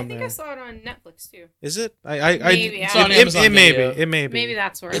is on there. I think I saw it on Netflix too. Is it? Maybe. It's on Amazon Video. It may be. Maybe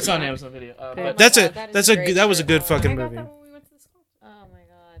that's where it's on Amazon Video. But that was a good fucking movie. Oh my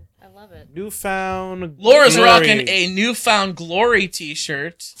god, I love it. Newfound Laura's Glory. rocking a Newfound Glory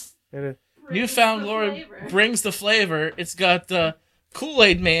t-shirt. Newfound Glory brings the flavor. It's got the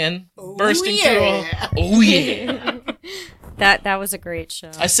Kool-Aid Man bursting through. Oh yeah! That was a great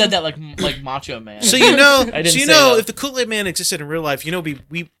show. I said that like Macho Man. So if that. the Kool-Aid Man existed in real life,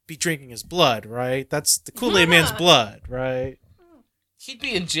 we'd be drinking his blood, right? That's the Kool-Aid Man's blood, right? He'd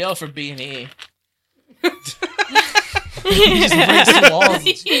be in jail for B&E. He just breaks the walls.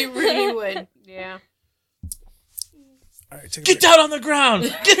 He really would. Yeah. All right, Get down on the ground!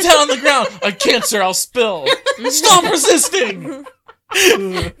 Get down on the ground! I can't, sir. I'll spill. Stop resisting.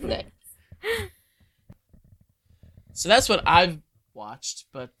 So that's what I've watched.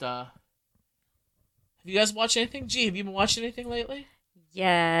 But have you guys watched anything? G, have you been watching anything lately?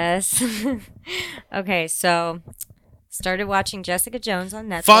 Yes. Okay, so started watching Jessica Jones on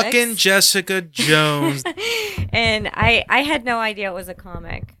Netflix. Fucking Jessica Jones. And I had no idea it was a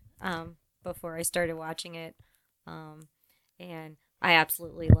comic before I started watching it. and I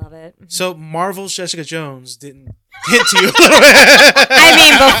absolutely love it. So Marvel's Jessica Jones didn't hit to you. I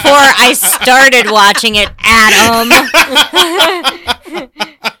mean, before I started watching it, Adam.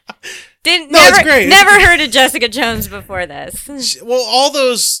 It's great. Never heard of Jessica Jones before this. Well, all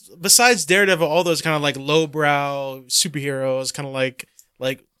those besides Daredevil, all those kind of like lowbrow superheroes, kind of like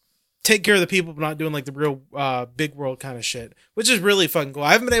take care of the people, but not doing like the real big world kind of shit, which is really fucking cool.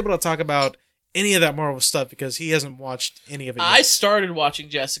 I haven't been able to talk about any of that Marvel stuff because he hasn't watched any of it yet. I started watching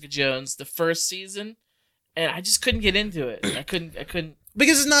Jessica Jones the first season, and I just couldn't get into it. I couldn't.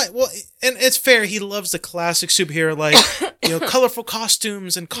 Because it's not, well, and it's fair. He loves the classic superhero, like, colorful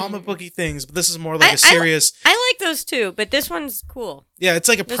costumes and comic booky things. But this is more like a serious. I like those too, but this one's cool. Yeah, it's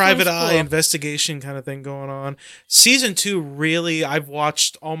like a This private one's eye cool. investigation kind of thing going on. Season 2, really, I've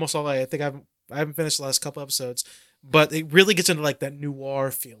watched almost all. I think I haven't finished the last couple episodes, but it really gets into like that noir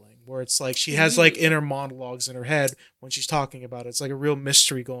feeling where it's like she has like inner monologues in her head when she's talking about it. It's like a real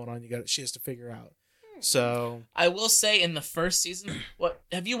mystery going on. She has to figure out. So I will say in the first season, what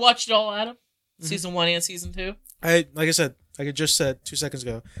have you watched it all, Adam? Season 1 and season 2? like I said, like I just said 2 seconds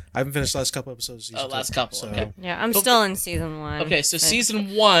ago, I haven't finished the last couple episodes of season 2. Last couple. So, Okay. Yeah, I'm But- still in season 1. Okay, so but-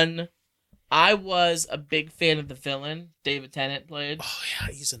 season 1, I was a big fan of the villain David Tennant played. Oh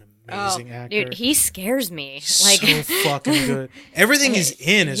yeah, he's an amazing actor. Dude, he scares me. He's Like so fucking good. Everything he's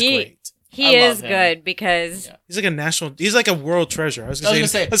in is great. he I is love him. good because Yeah. He's like a world treasure. I was I gonna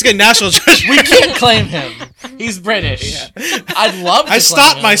was say, gonna say- let's get national treasure. We can't claim him. He's British. I'd love to I claim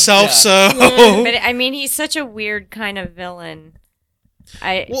stopped him. myself, Yeah. so. but I mean he's such a weird kind of villain.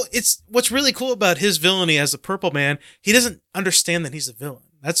 Well, it's what's really cool about his villainy as the Purple Man. He doesn't understand that he's a villain.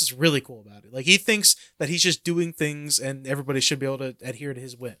 That's what's really cool about it. Like he thinks that he's just doing things, and everybody should be able to adhere to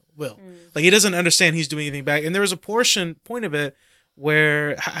his will. Like he doesn't understand he's doing anything back. And there was a point of it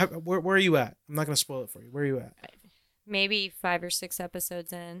where are you at? I'm not going to spoil it for you. Where are you at? Maybe 5 or 6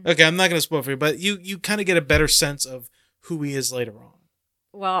 episodes in. Okay, I'm not going to spoil it for you, but you kind of get a better sense of who he is later on.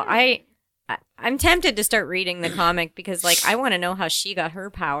 Well, I'm tempted to start reading the comic because like I want to know how she got her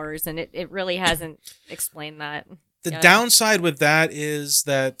powers and it really hasn't explained that. The Yeah. downside with that is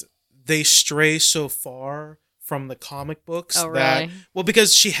that they stray so far from the comic books Oh, that really? well,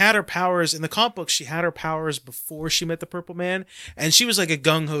 because she had her powers in the comic books, she had her powers before she met the Purple Man, and she was like a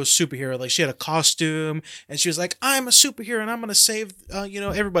gung ho superhero. Like she had a costume, and she was like, "I'm a superhero, and I'm gonna save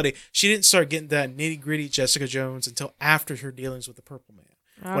everybody." She didn't start getting that nitty gritty Jessica Jones until after her dealings with the Purple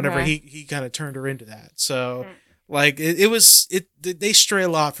Man. Whenever Okay. he kind of turned her into that, so. Like they stray a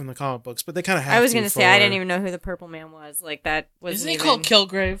lot from the comic books, but they kind of have. I was going gonna say I didn't even know who the Purple Man was. Like that wasn't Isn't he even... called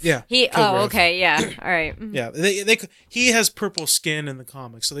Kilgrave? Yeah. He Kilgrave. okay, yeah. All right. Yeah, he has purple skin in the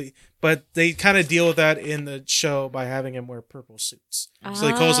comics, but they kind of deal with that in the show by having him wear purple suits. So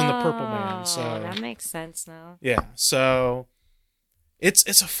he calls him the Purple Man. Oh, So that makes sense now. yeah, so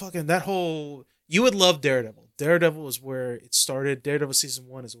it's a fucking that whole. You would love Daredevil. Daredevil is where it started. Daredevil season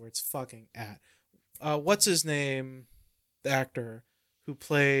 1 is where it's fucking at. What's his name? The actor who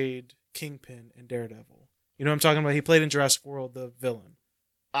played Kingpin in Daredevil. You know what I'm talking about? He played in Jurassic World the villain.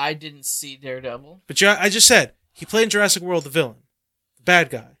 I didn't see Daredevil. But I just said he played in Jurassic World the villain, the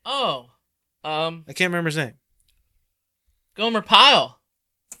bad guy. Oh, I can't remember his name. Gomer Pyle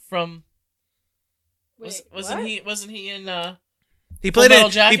from. Wait, Wasn't he in? He played Metal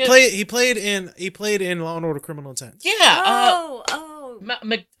in Jacket? he played in Law and Order: Criminal Intent. Yeah. Oh. What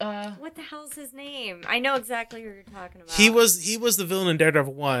What the hell's his name? I know exactly who you're talking about. He was the villain in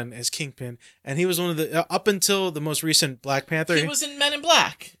Daredevil 1 as Kingpin, and he was one of the up until the most recent Black Panther. He was in Men in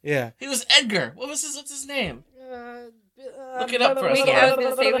Black. Yeah. He was Edgar. What's his name? Look it up for us. I was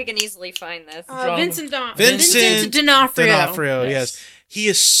gonna say we can easily find this. Vincent Vincent D'Onofrio. D'Onofrio, yes. He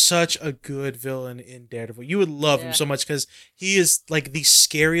is such a good villain in Daredevil. You would love him Yeah. so much because he is like the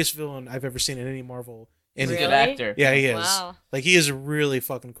scariest villain I've ever seen in any Marvel. He's a anything. good actor. Yeah, he is. Wow. Like he is really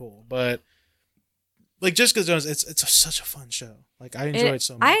fucking cool. But like Jessica Jones, it's such a fun show. Like I enjoy it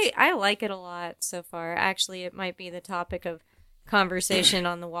so much. I like it a lot so far. Actually, it might be the topic of conversation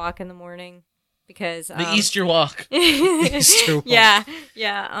on the walk in the morning because The Easter Walk. Easter walk. yeah.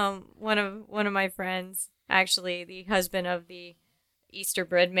 One of my friends, actually the husband of the Easter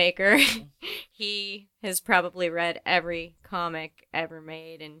bread maker, he has probably read every comic ever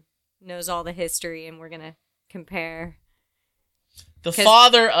made and knows all the history, and we're gonna compare. The 'Cause-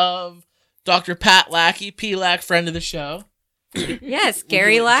 father of Dr. Pat Lackey, P-Lack, friend of the show. Yes,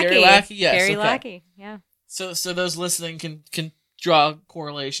 Gary Lackey. Gary Lackey, yes, Gary okay. Lackey. Yeah. So those listening can draw a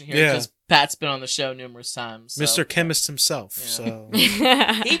correlation here Yeah. because Pat's been on the show numerous times. So. Mr. Chemist himself. Yeah. So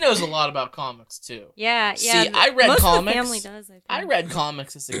He knows a lot about comics too. Yeah. See, I read Most comics. Of the family does. I think. I read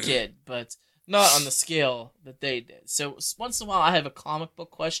comics as a kid, but not on the scale that they did. So once in a while, I have a comic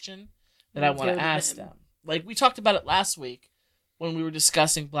book question that I want Go to to ask them. them. Like we talked about it last week when we were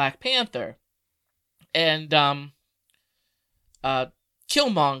discussing Black Panther, and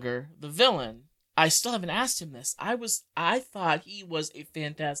Killmonger, the villain. I still haven't asked him this. I thought he was a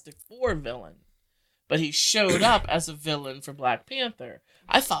Fantastic Four villain, but he showed up as a villain for Black Panther.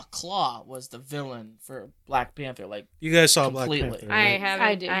 I thought Claw was the villain for Black Panther. Like You guys saw Completely. Black Panther, I right? haven't.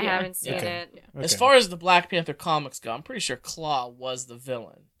 I did, I yeah. haven't seen Okay. it. as Okay. far as the Black Panther comics go, I'm pretty sure Claw was the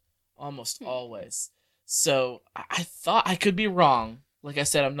villain, almost always. So I thought I could be wrong. Like I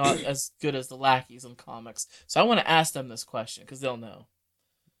said, I'm not as good as the lackeys in comics, so I want to ask them this question because they'll know.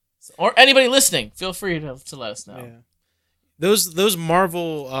 So, or anybody listening, feel free to let us know. Yeah. Those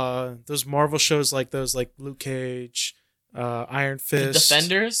Marvel shows like those like Luke Cage, Iron The Fist,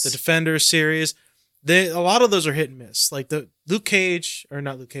 Defenders. the Defenders series. A lot of those are hit and miss. Like the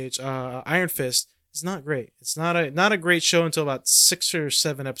Iron Fist is not great. It's not a great show until about 6 or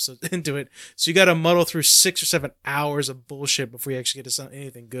 7 episodes into it. So you got to muddle through 6 or 7 hours of bullshit before you actually get to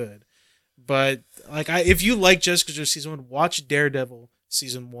anything good. But like if you like Jessica Jones season 1, watch Daredevil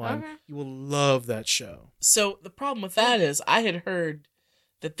season 1. Okay. You will love that show. So the problem with that is I had heard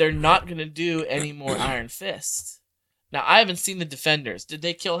that they're not going to do any more Iron Fist. Now I haven't seen the Defenders. Did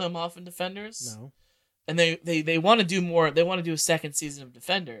they kill him off in Defenders? No. And they want to do more. They want to do a second season of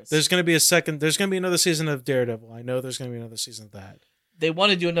Defenders. There's going to be another season of Daredevil. I know there's going to be another season of that. They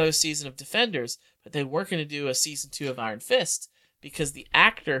want to do another season of Defenders, but they were going to do a season 2 of Iron Fist because the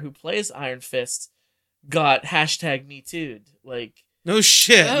actor who plays Iron Fist got #MeToo'd. Like, No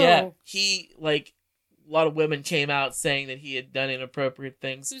shit. Oh. yeah, he like a lot of women came out saying that he had done inappropriate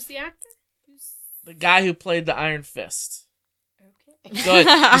things. Who's the actor? Who's... The guy who played the Iron Fist. Okay. Good.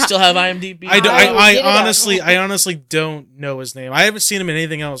 You still have IMDb? I, do, I will I, get it I up. honestly don't know his name. I haven't seen him in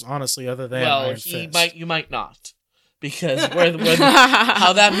anything else, honestly, other than Well, Iron he Fist. might. You might not, because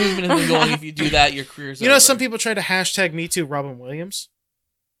how that movement has been going. If you do that, your career's You know, over. some people try to #MeToo Robin Williams.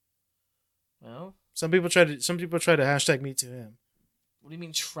 Well, Some people try to #MeToo him. what do you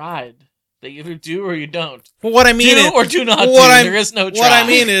mean tried? They either do or you don't. Well, what I mean Do is, or do not do. what I- There is no try. what I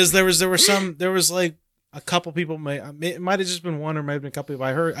mean is, there was like a couple people. It might have just been one, or might have been a couple people.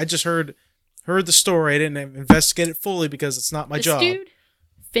 I just heard the story. I didn't investigate it fully because it's not my This job. dude?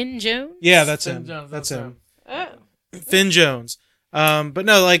 Finn Jones? Yeah, that's Finn him. Jones, That's that's him. Oh. Finn Jones. But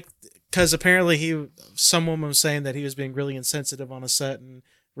no, like, because apparently some woman was saying that he was being really insensitive on a set and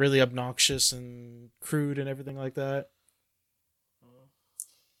really obnoxious and crude and everything like that.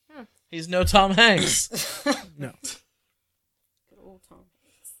 He's no Tom Hanks. No. Good old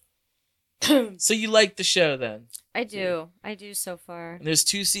Tom. So you like the show then? I do so far. And there's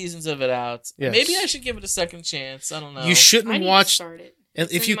 2 seasons of it out. Yes. Maybe I should give it a second chance. I don't know. You I shouldn't need watch. to start it. And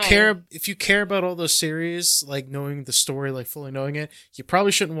It's if in you my- care about all those series, like knowing the story, like fully knowing it, you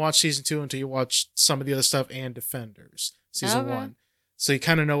probably shouldn't watch season 2 until you watch some of the other stuff and Defenders season Okay. 1, so you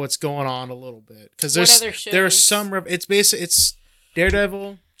kind of know what's going on a little bit. Because What there are other some. shows? It's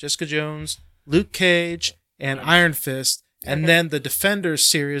Daredevil, Jessica Jones, Luke Cage, and Iron Fist, and Okay. then the Defenders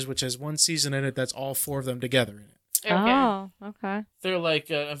series, which has 1 season in it that's all 4 of them together in it. Okay. Oh, okay. They're like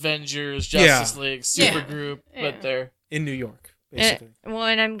Avengers, Yeah. Justice League, Supergroup, Yeah. but they're In New York, basically. Well,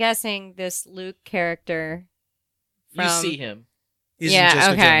 and I'm guessing this Luke character. you From- see him. He's in yeah.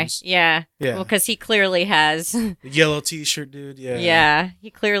 Jessica Okay. Jones. Yeah. Yeah. Well, because he clearly has. The yellow T-shirt dude. Yeah. Yeah.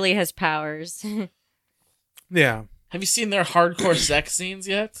 He clearly has powers. Yeah. Have you seen their hardcore sex scenes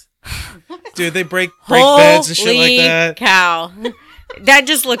yet? Dude, they break beds and shit like Holy that. cow. That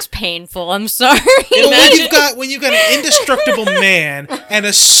just looks painful. I'm sorry. Well, Imagine- when you've got an indestructible man and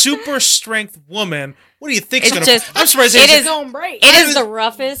a super strength woman, what do you think's It's gonna? just- I'm surprised. it it's- is- Going break. It I is was- the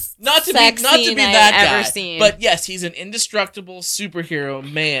roughest Not to sex be scene that I've guy, ever seen. but yes, he's an indestructible superhero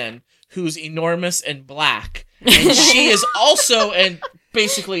man who's enormous and black, and she is also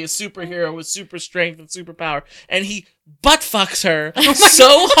basically a superhero with super strength and superpower, and he butt fucks her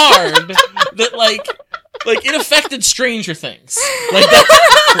so hard that like it affected Stranger Things. Like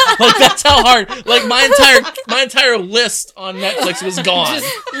that's how hard. Like my entire list on Netflix was gone.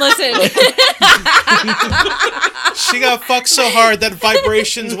 listen. she got fucked so hard that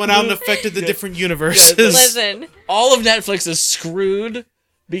vibrations went out and affected the different universes. Listen. All of Netflix is screwed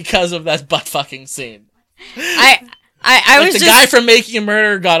because of that butt fucking scene. I Like was the just guy from Making a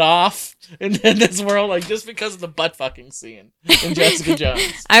Murderer got off in this world, like just because of the butt fucking scene in Jessica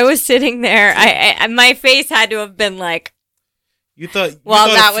Jones. I was sitting there. I my face had to have been like You thought while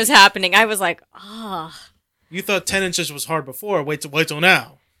that was happening. I was like, oh. you thought 10 inches was hard before. Wait till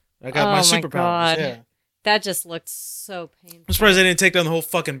now. I got Oh my my superpowers. God. Yeah. That just looked so painful. I'm surprised they didn't take down the whole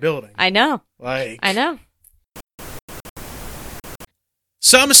fucking building. I know. I know.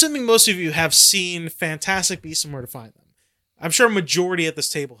 So I'm assuming most of you have seen Fantastic Beasts and Where to Find Them. I'm sure a majority at this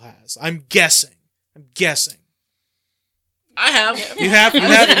table has. I'm guessing. I have. You have? You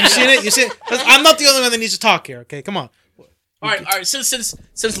seen it? You seen it? I'm not the only one that needs to talk here. Okay, come on. All right.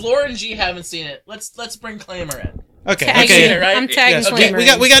 Since Laura and G haven't seen it, let's bring Claimer in. Okay. Tagging Okay. it, right? I'm tagging Okay.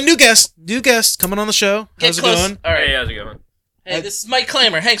 Claimer. We got new guests coming on the show. Get How's close. it going? All right. Hey, how's it going? Hey, this is Mike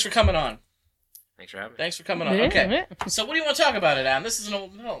Claimer. Thanks for coming on. Thanks for having me. Thanks for coming on. Okay. So what do you want to talk about it, Adam? This is an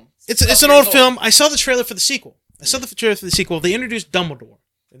old film. It's an old film. I saw the trailer for the sequel. They introduced Dumbledore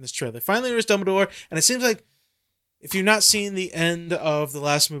in this trailer. They finally introduced Dumbledore, and it seems like if you've not seen the end of the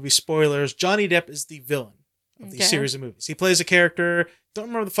last movie, spoilers, Johnny Depp is the villain of the series of movies. He plays a character, don't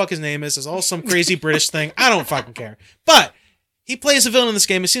remember what the fuck his name is. It's all some crazy British thing. I don't fucking care. But he plays a villain in this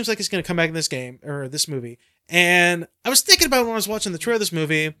game. It seems like he's going to come back in this game, or this movie. And I was thinking about when I was watching the trailer of this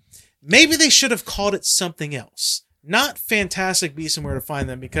movie, maybe they should have called it something else. Not Fantastic Beasts and Where to Find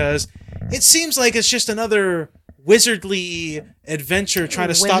Them, because it seems like it's just another wizardly adventure trying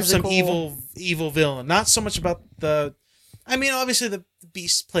to stop some evil villain. Not so much about obviously the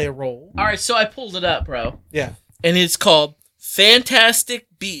beasts play a role. All right, so I pulled it up, bro. Yeah. And it's called Fantastic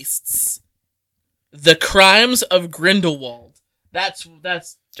Beasts: The Crimes of Grindelwald. That's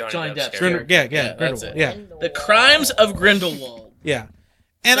Johnny Depp's character. Yeah, that's Grindelwald. it. Yeah. The Crimes of Grindelwald. Yeah.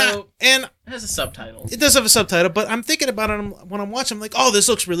 And it has a subtitle. It does have a subtitle, but I'm thinking about it when I'm watching. I'm like, oh, this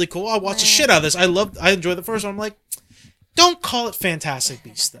looks really cool. I'll watch the shit out of this. I enjoyed the first one. I'm like, don't call it Fantastic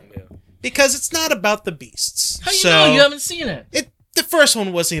Beasts though, because it's not about the beasts. How do you know? You haven't seen it. The first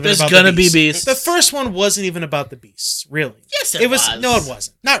one wasn't even about gonna the beasts. be beasts. The first one wasn't even about the beasts, really. Yes, it was. No, it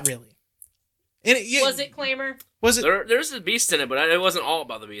wasn't. Not really. And Was it Claimer? Was it? There's a beast in it, but it wasn't all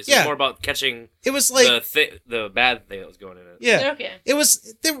about the beast. It Yeah. was more about catching It was like the bad thing that was going in it. yeah. Okay. It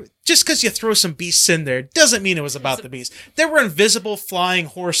was just because you throw some beasts in there doesn't mean it was about the beasts. There were invisible flying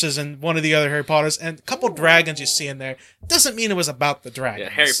horses in one of the other Harry Potters, and a couple dragons you see in there doesn't mean it was about the dragons.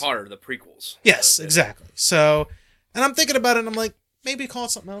 Yeah, Harry Potter, the prequels. Yes, exactly. So, and I'm thinking about it, and I'm like, maybe call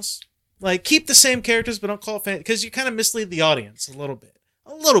it something else. Like, keep the same characters, but don't call it because you kind of mislead the audience a little bit.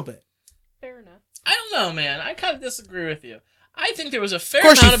 Fair enough. I don't know, man. I kind of disagree with you. I think there was a fair Of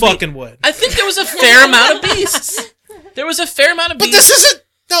course, amount you of fucking would. I think there was a fair amount of beasts. There was a fair amount of But beasts. this isn't.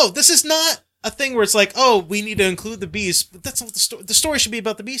 No, this is not a thing where it's like, oh, we need to include the beasts. But that's not the story. The story should be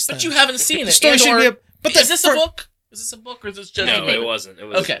about the beasts. But then. you haven't seen it. The story should be. Is this a book? Is this a book or is this just a No, book? it wasn't.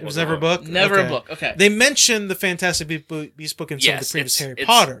 Okay. It was never a book. Never Okay. a book. Okay. They mentioned the Fantastic Beasts book in some of the previous Harry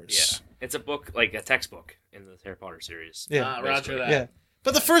Potters. Yeah, it's a book, like a textbook in the Harry Potter series. Yeah. Roger that. Yeah.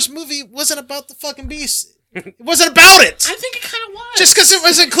 But the first movie wasn't about the fucking beasts. It wasn't about it. I think it kind of was. Just because it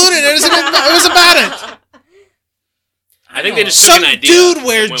was included, it was about it. I think they just took Some an idea dude and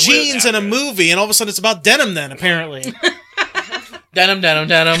wear went with it jeans in a after. movie, and all of a sudden it's about denim. Then apparently, Denim.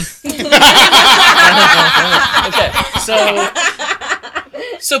 Okay,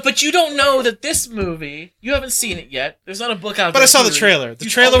 but you don't know that this movie. You haven't seen it yet. There's not a book out. but I saw the movie. trailer. The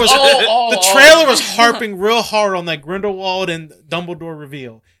trailer was harping real hard on that Grindelwald and Dumbledore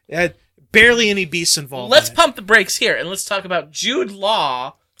reveal. It had barely any beasts involved. Let's in it. pump the brakes here and let's talk about Jude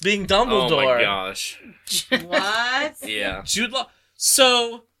Law being Dumbledore. Oh my gosh. What? Yeah. Jude Law.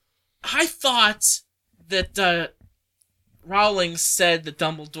 So, I thought that Rowling said that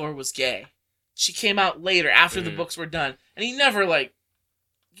Dumbledore was gay. She came out later after the books were done, and you never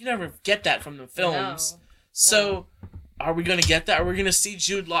get that from the films. No. So, are we gonna get that? Are we gonna see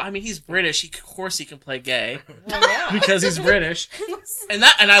Jude Law? I mean, he's British. Of course, he can play gay because he's British. And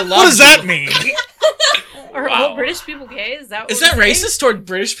I love. What does that mean? Are all British people gay? Is that racist toward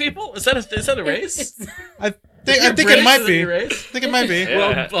Britich people? Is that a race? I think it British, might is be. it a I race? think it might be.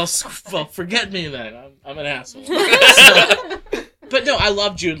 Yeah. Well, forget me then. I'm an asshole. So, but no, I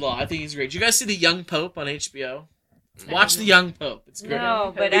love Jude Law. I think he's great. Did you guys see The Young Pope on HBO? Watch The Young Pope. It's great.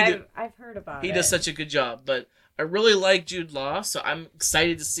 No, but I've heard about it. He does such a good job. But I really like Jude Law, so I'm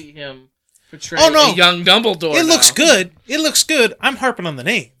excited to see him portray a young Dumbledore. It looks good. It looks good. I'm harping on the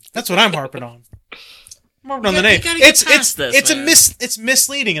name. That's what I'm harping on. I'm harping on the name. It's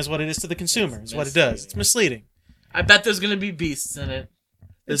misleading, is what it is to the consumer. Is what it does. It's misleading. I bet there's gonna be beasts in it.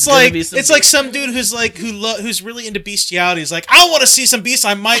 It's like some dude who's really into bestiality. He's like, I want to see some beasts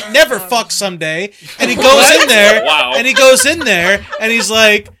I might never fuck someday, and he goes in there, Wow. and he goes in there, and he's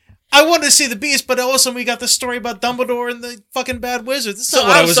like, I wanted to see the beast, but also we got the story about Dumbledore and the fucking bad wizard. This is not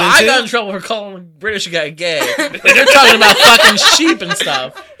what I was into. I got in trouble for calling a British guy gay. And they're talking about fucking sheep and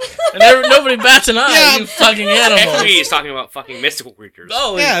stuff, and nobody bats an eye. Yeah. You fucking animal. Actually, he's talking about fucking mystical creatures.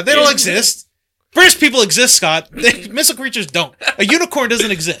 Oh Yeah, they don't exist. British people exist, Scott. Mystical creatures don't. A unicorn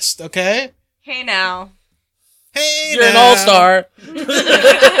doesn't exist, okay? Hey now. Hey, You're an now. all-star.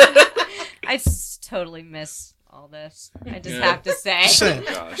 I totally miss all this. I just Yeah. have to say. Just saying.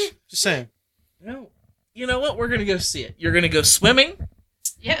 Oh, gosh. Just saying. No. You know what? We're gonna go see it. You're gonna go swimming.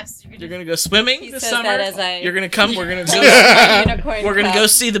 Yes. You're gonna go swimming He this says summer. that as I. You're gonna come. We're gonna go. Unicorn We're gonna cup. go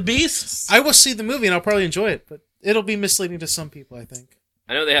see the beasts. I will see the movie and I'll probably enjoy it, but it'll be misleading to some people, I think.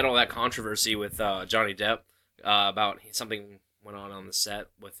 I know they had all that controversy with Johnny Depp about something went on the set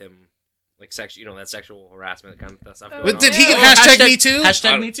with him, like that sexual harassment kind of stuff. But going did on. he get Oh, hashtag me too?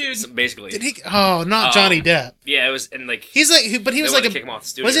 Hashtag me too. Basically, Did he? Oh, not Johnny Depp. yeah, it was, and like He's like, but he they was wanted like, to kick him off the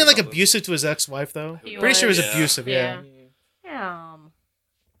studio wasn't he or like something. abusive to his ex-wife though? He Pretty sure he was was. abusive. Yeah. Damn.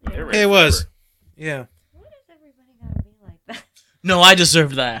 They were Yeah, it was. Yeah. Why does everybody gotta be like that? No, I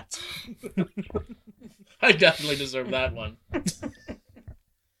deserve that. I definitely deserve that one.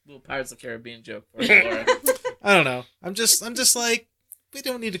 Little Pirates of the Caribbean joke for you, Laura. I don't know. I'm just like, we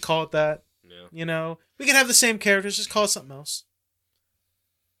don't need to call it that. No. You know, we can have the same characters, just call it something else.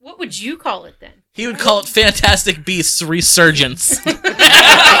 What would you call it then? He would call it Fantastic Beasts Resurgence.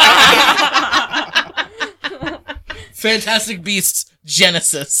 Fantastic Beasts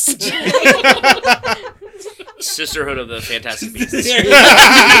Genesis. Sisterhood of the Fantastic Beasts.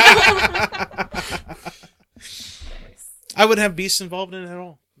 I wouldn't have beasts involved in it at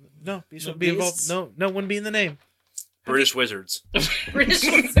all. No, beasts No would be involved. beasts? No, wouldn't be in the name. British Wizards. British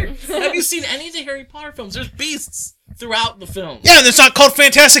wizards. Have you seen any of the Harry Potter films? There's beasts throughout the film. Yeah, and it's not called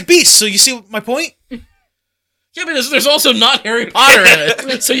Fantastic Beasts. So you see my point? Yeah, but there's also not Harry Potter in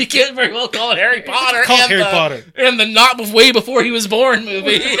it, so you can't very well call it Harry Potter. Call it and Harry the- Potter. and the way before he was born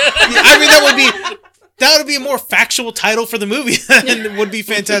movie. I mean, that would be a more factual title for the movie than it would be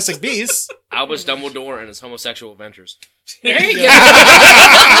Fantastic Beasts. Albus Dumbledore and his homosexual adventures. There you go.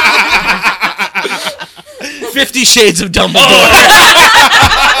 50 Shades of Dumbledore.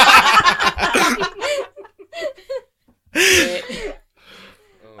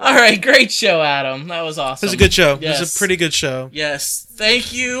 All right, great show, Adam. That was awesome. It was a good show. It Yes. was a pretty good show. Yes,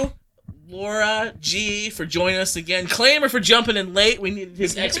 thank you, Laura G, for joining us again. Claimer for jumping in late. We needed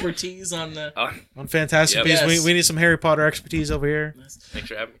his expertise on the. Oh, On Fantastic Yep. Beasts, Yes. we need some Harry Potter expertise over here. thanks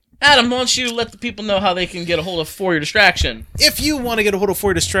for having me. Adam, why don't you let the people know how they can get a hold of For Your Distraction? If you want to get a hold of For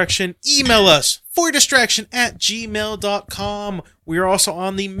Your Distraction, email us, foryourdistraction@gmail.com. We are also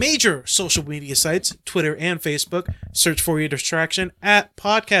on the major social media sites, Twitter and Facebook. Search For Your Distraction at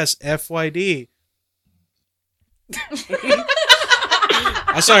Podcast FYD.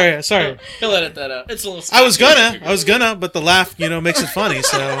 Sorry. He'll edit that out. It's a little. I was gonna, but the laugh, makes it funny.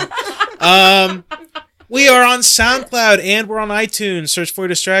 So, we are on SoundCloud and we're on iTunes. Search For Your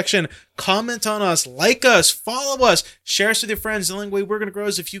Distraction. Comment on us, like us, follow us, share us with your friends. The only way we're gonna grow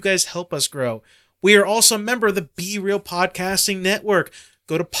is if you guys help us grow. We are also a member of the Be Real Podcasting Network.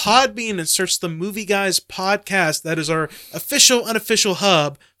 Go to Podbean and search the Movie Guys Podcast. That is our official, unofficial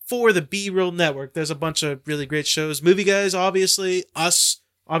hub for the Be Real Network. There's a bunch of really great shows. Movie Guys, obviously. Us,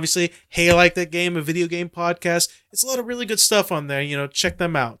 obviously. Hey, I Like That Game, a video game podcast. It's a lot of really good stuff on there. Check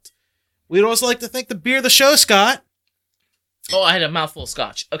them out. We'd also like to thank the beer of the show, Scott. Oh, I had a mouthful of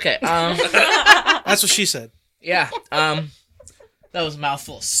scotch. Okay. That's what she said. Yeah. That was a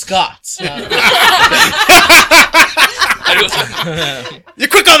mouthful of Scots. You're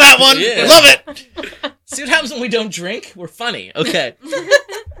quick on that one. Yeah. Love it. See what happens when we don't drink? We're funny. Okay.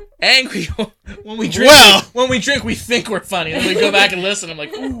 Angry when we drink. Well. When we drink, we think we're funny. And then we go back and listen. I'm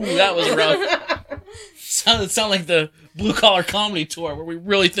like, ooh, that was rough. Sound like the Blue Collar Comedy Tour where we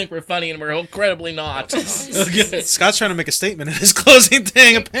really think we're funny and we're incredibly not. Okay. Scott's trying to make a statement in his closing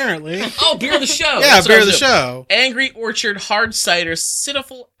thing, apparently. Oh, beer of the show. Yeah, That's what beer I of the was doing. show. Angry Orchard Hard Cider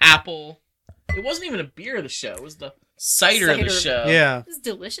Cinnaful Apple. It wasn't even a beer of the show. It was the cider of the Cider. show. Yeah. It's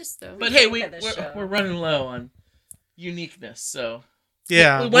delicious though. But hey, For the show. we're running low on uniqueness, so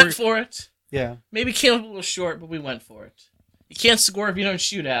Yeah. we went for it. Yeah. Maybe came up a little short, but we went for it. You can't score if you don't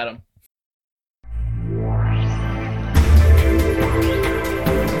shoot at him.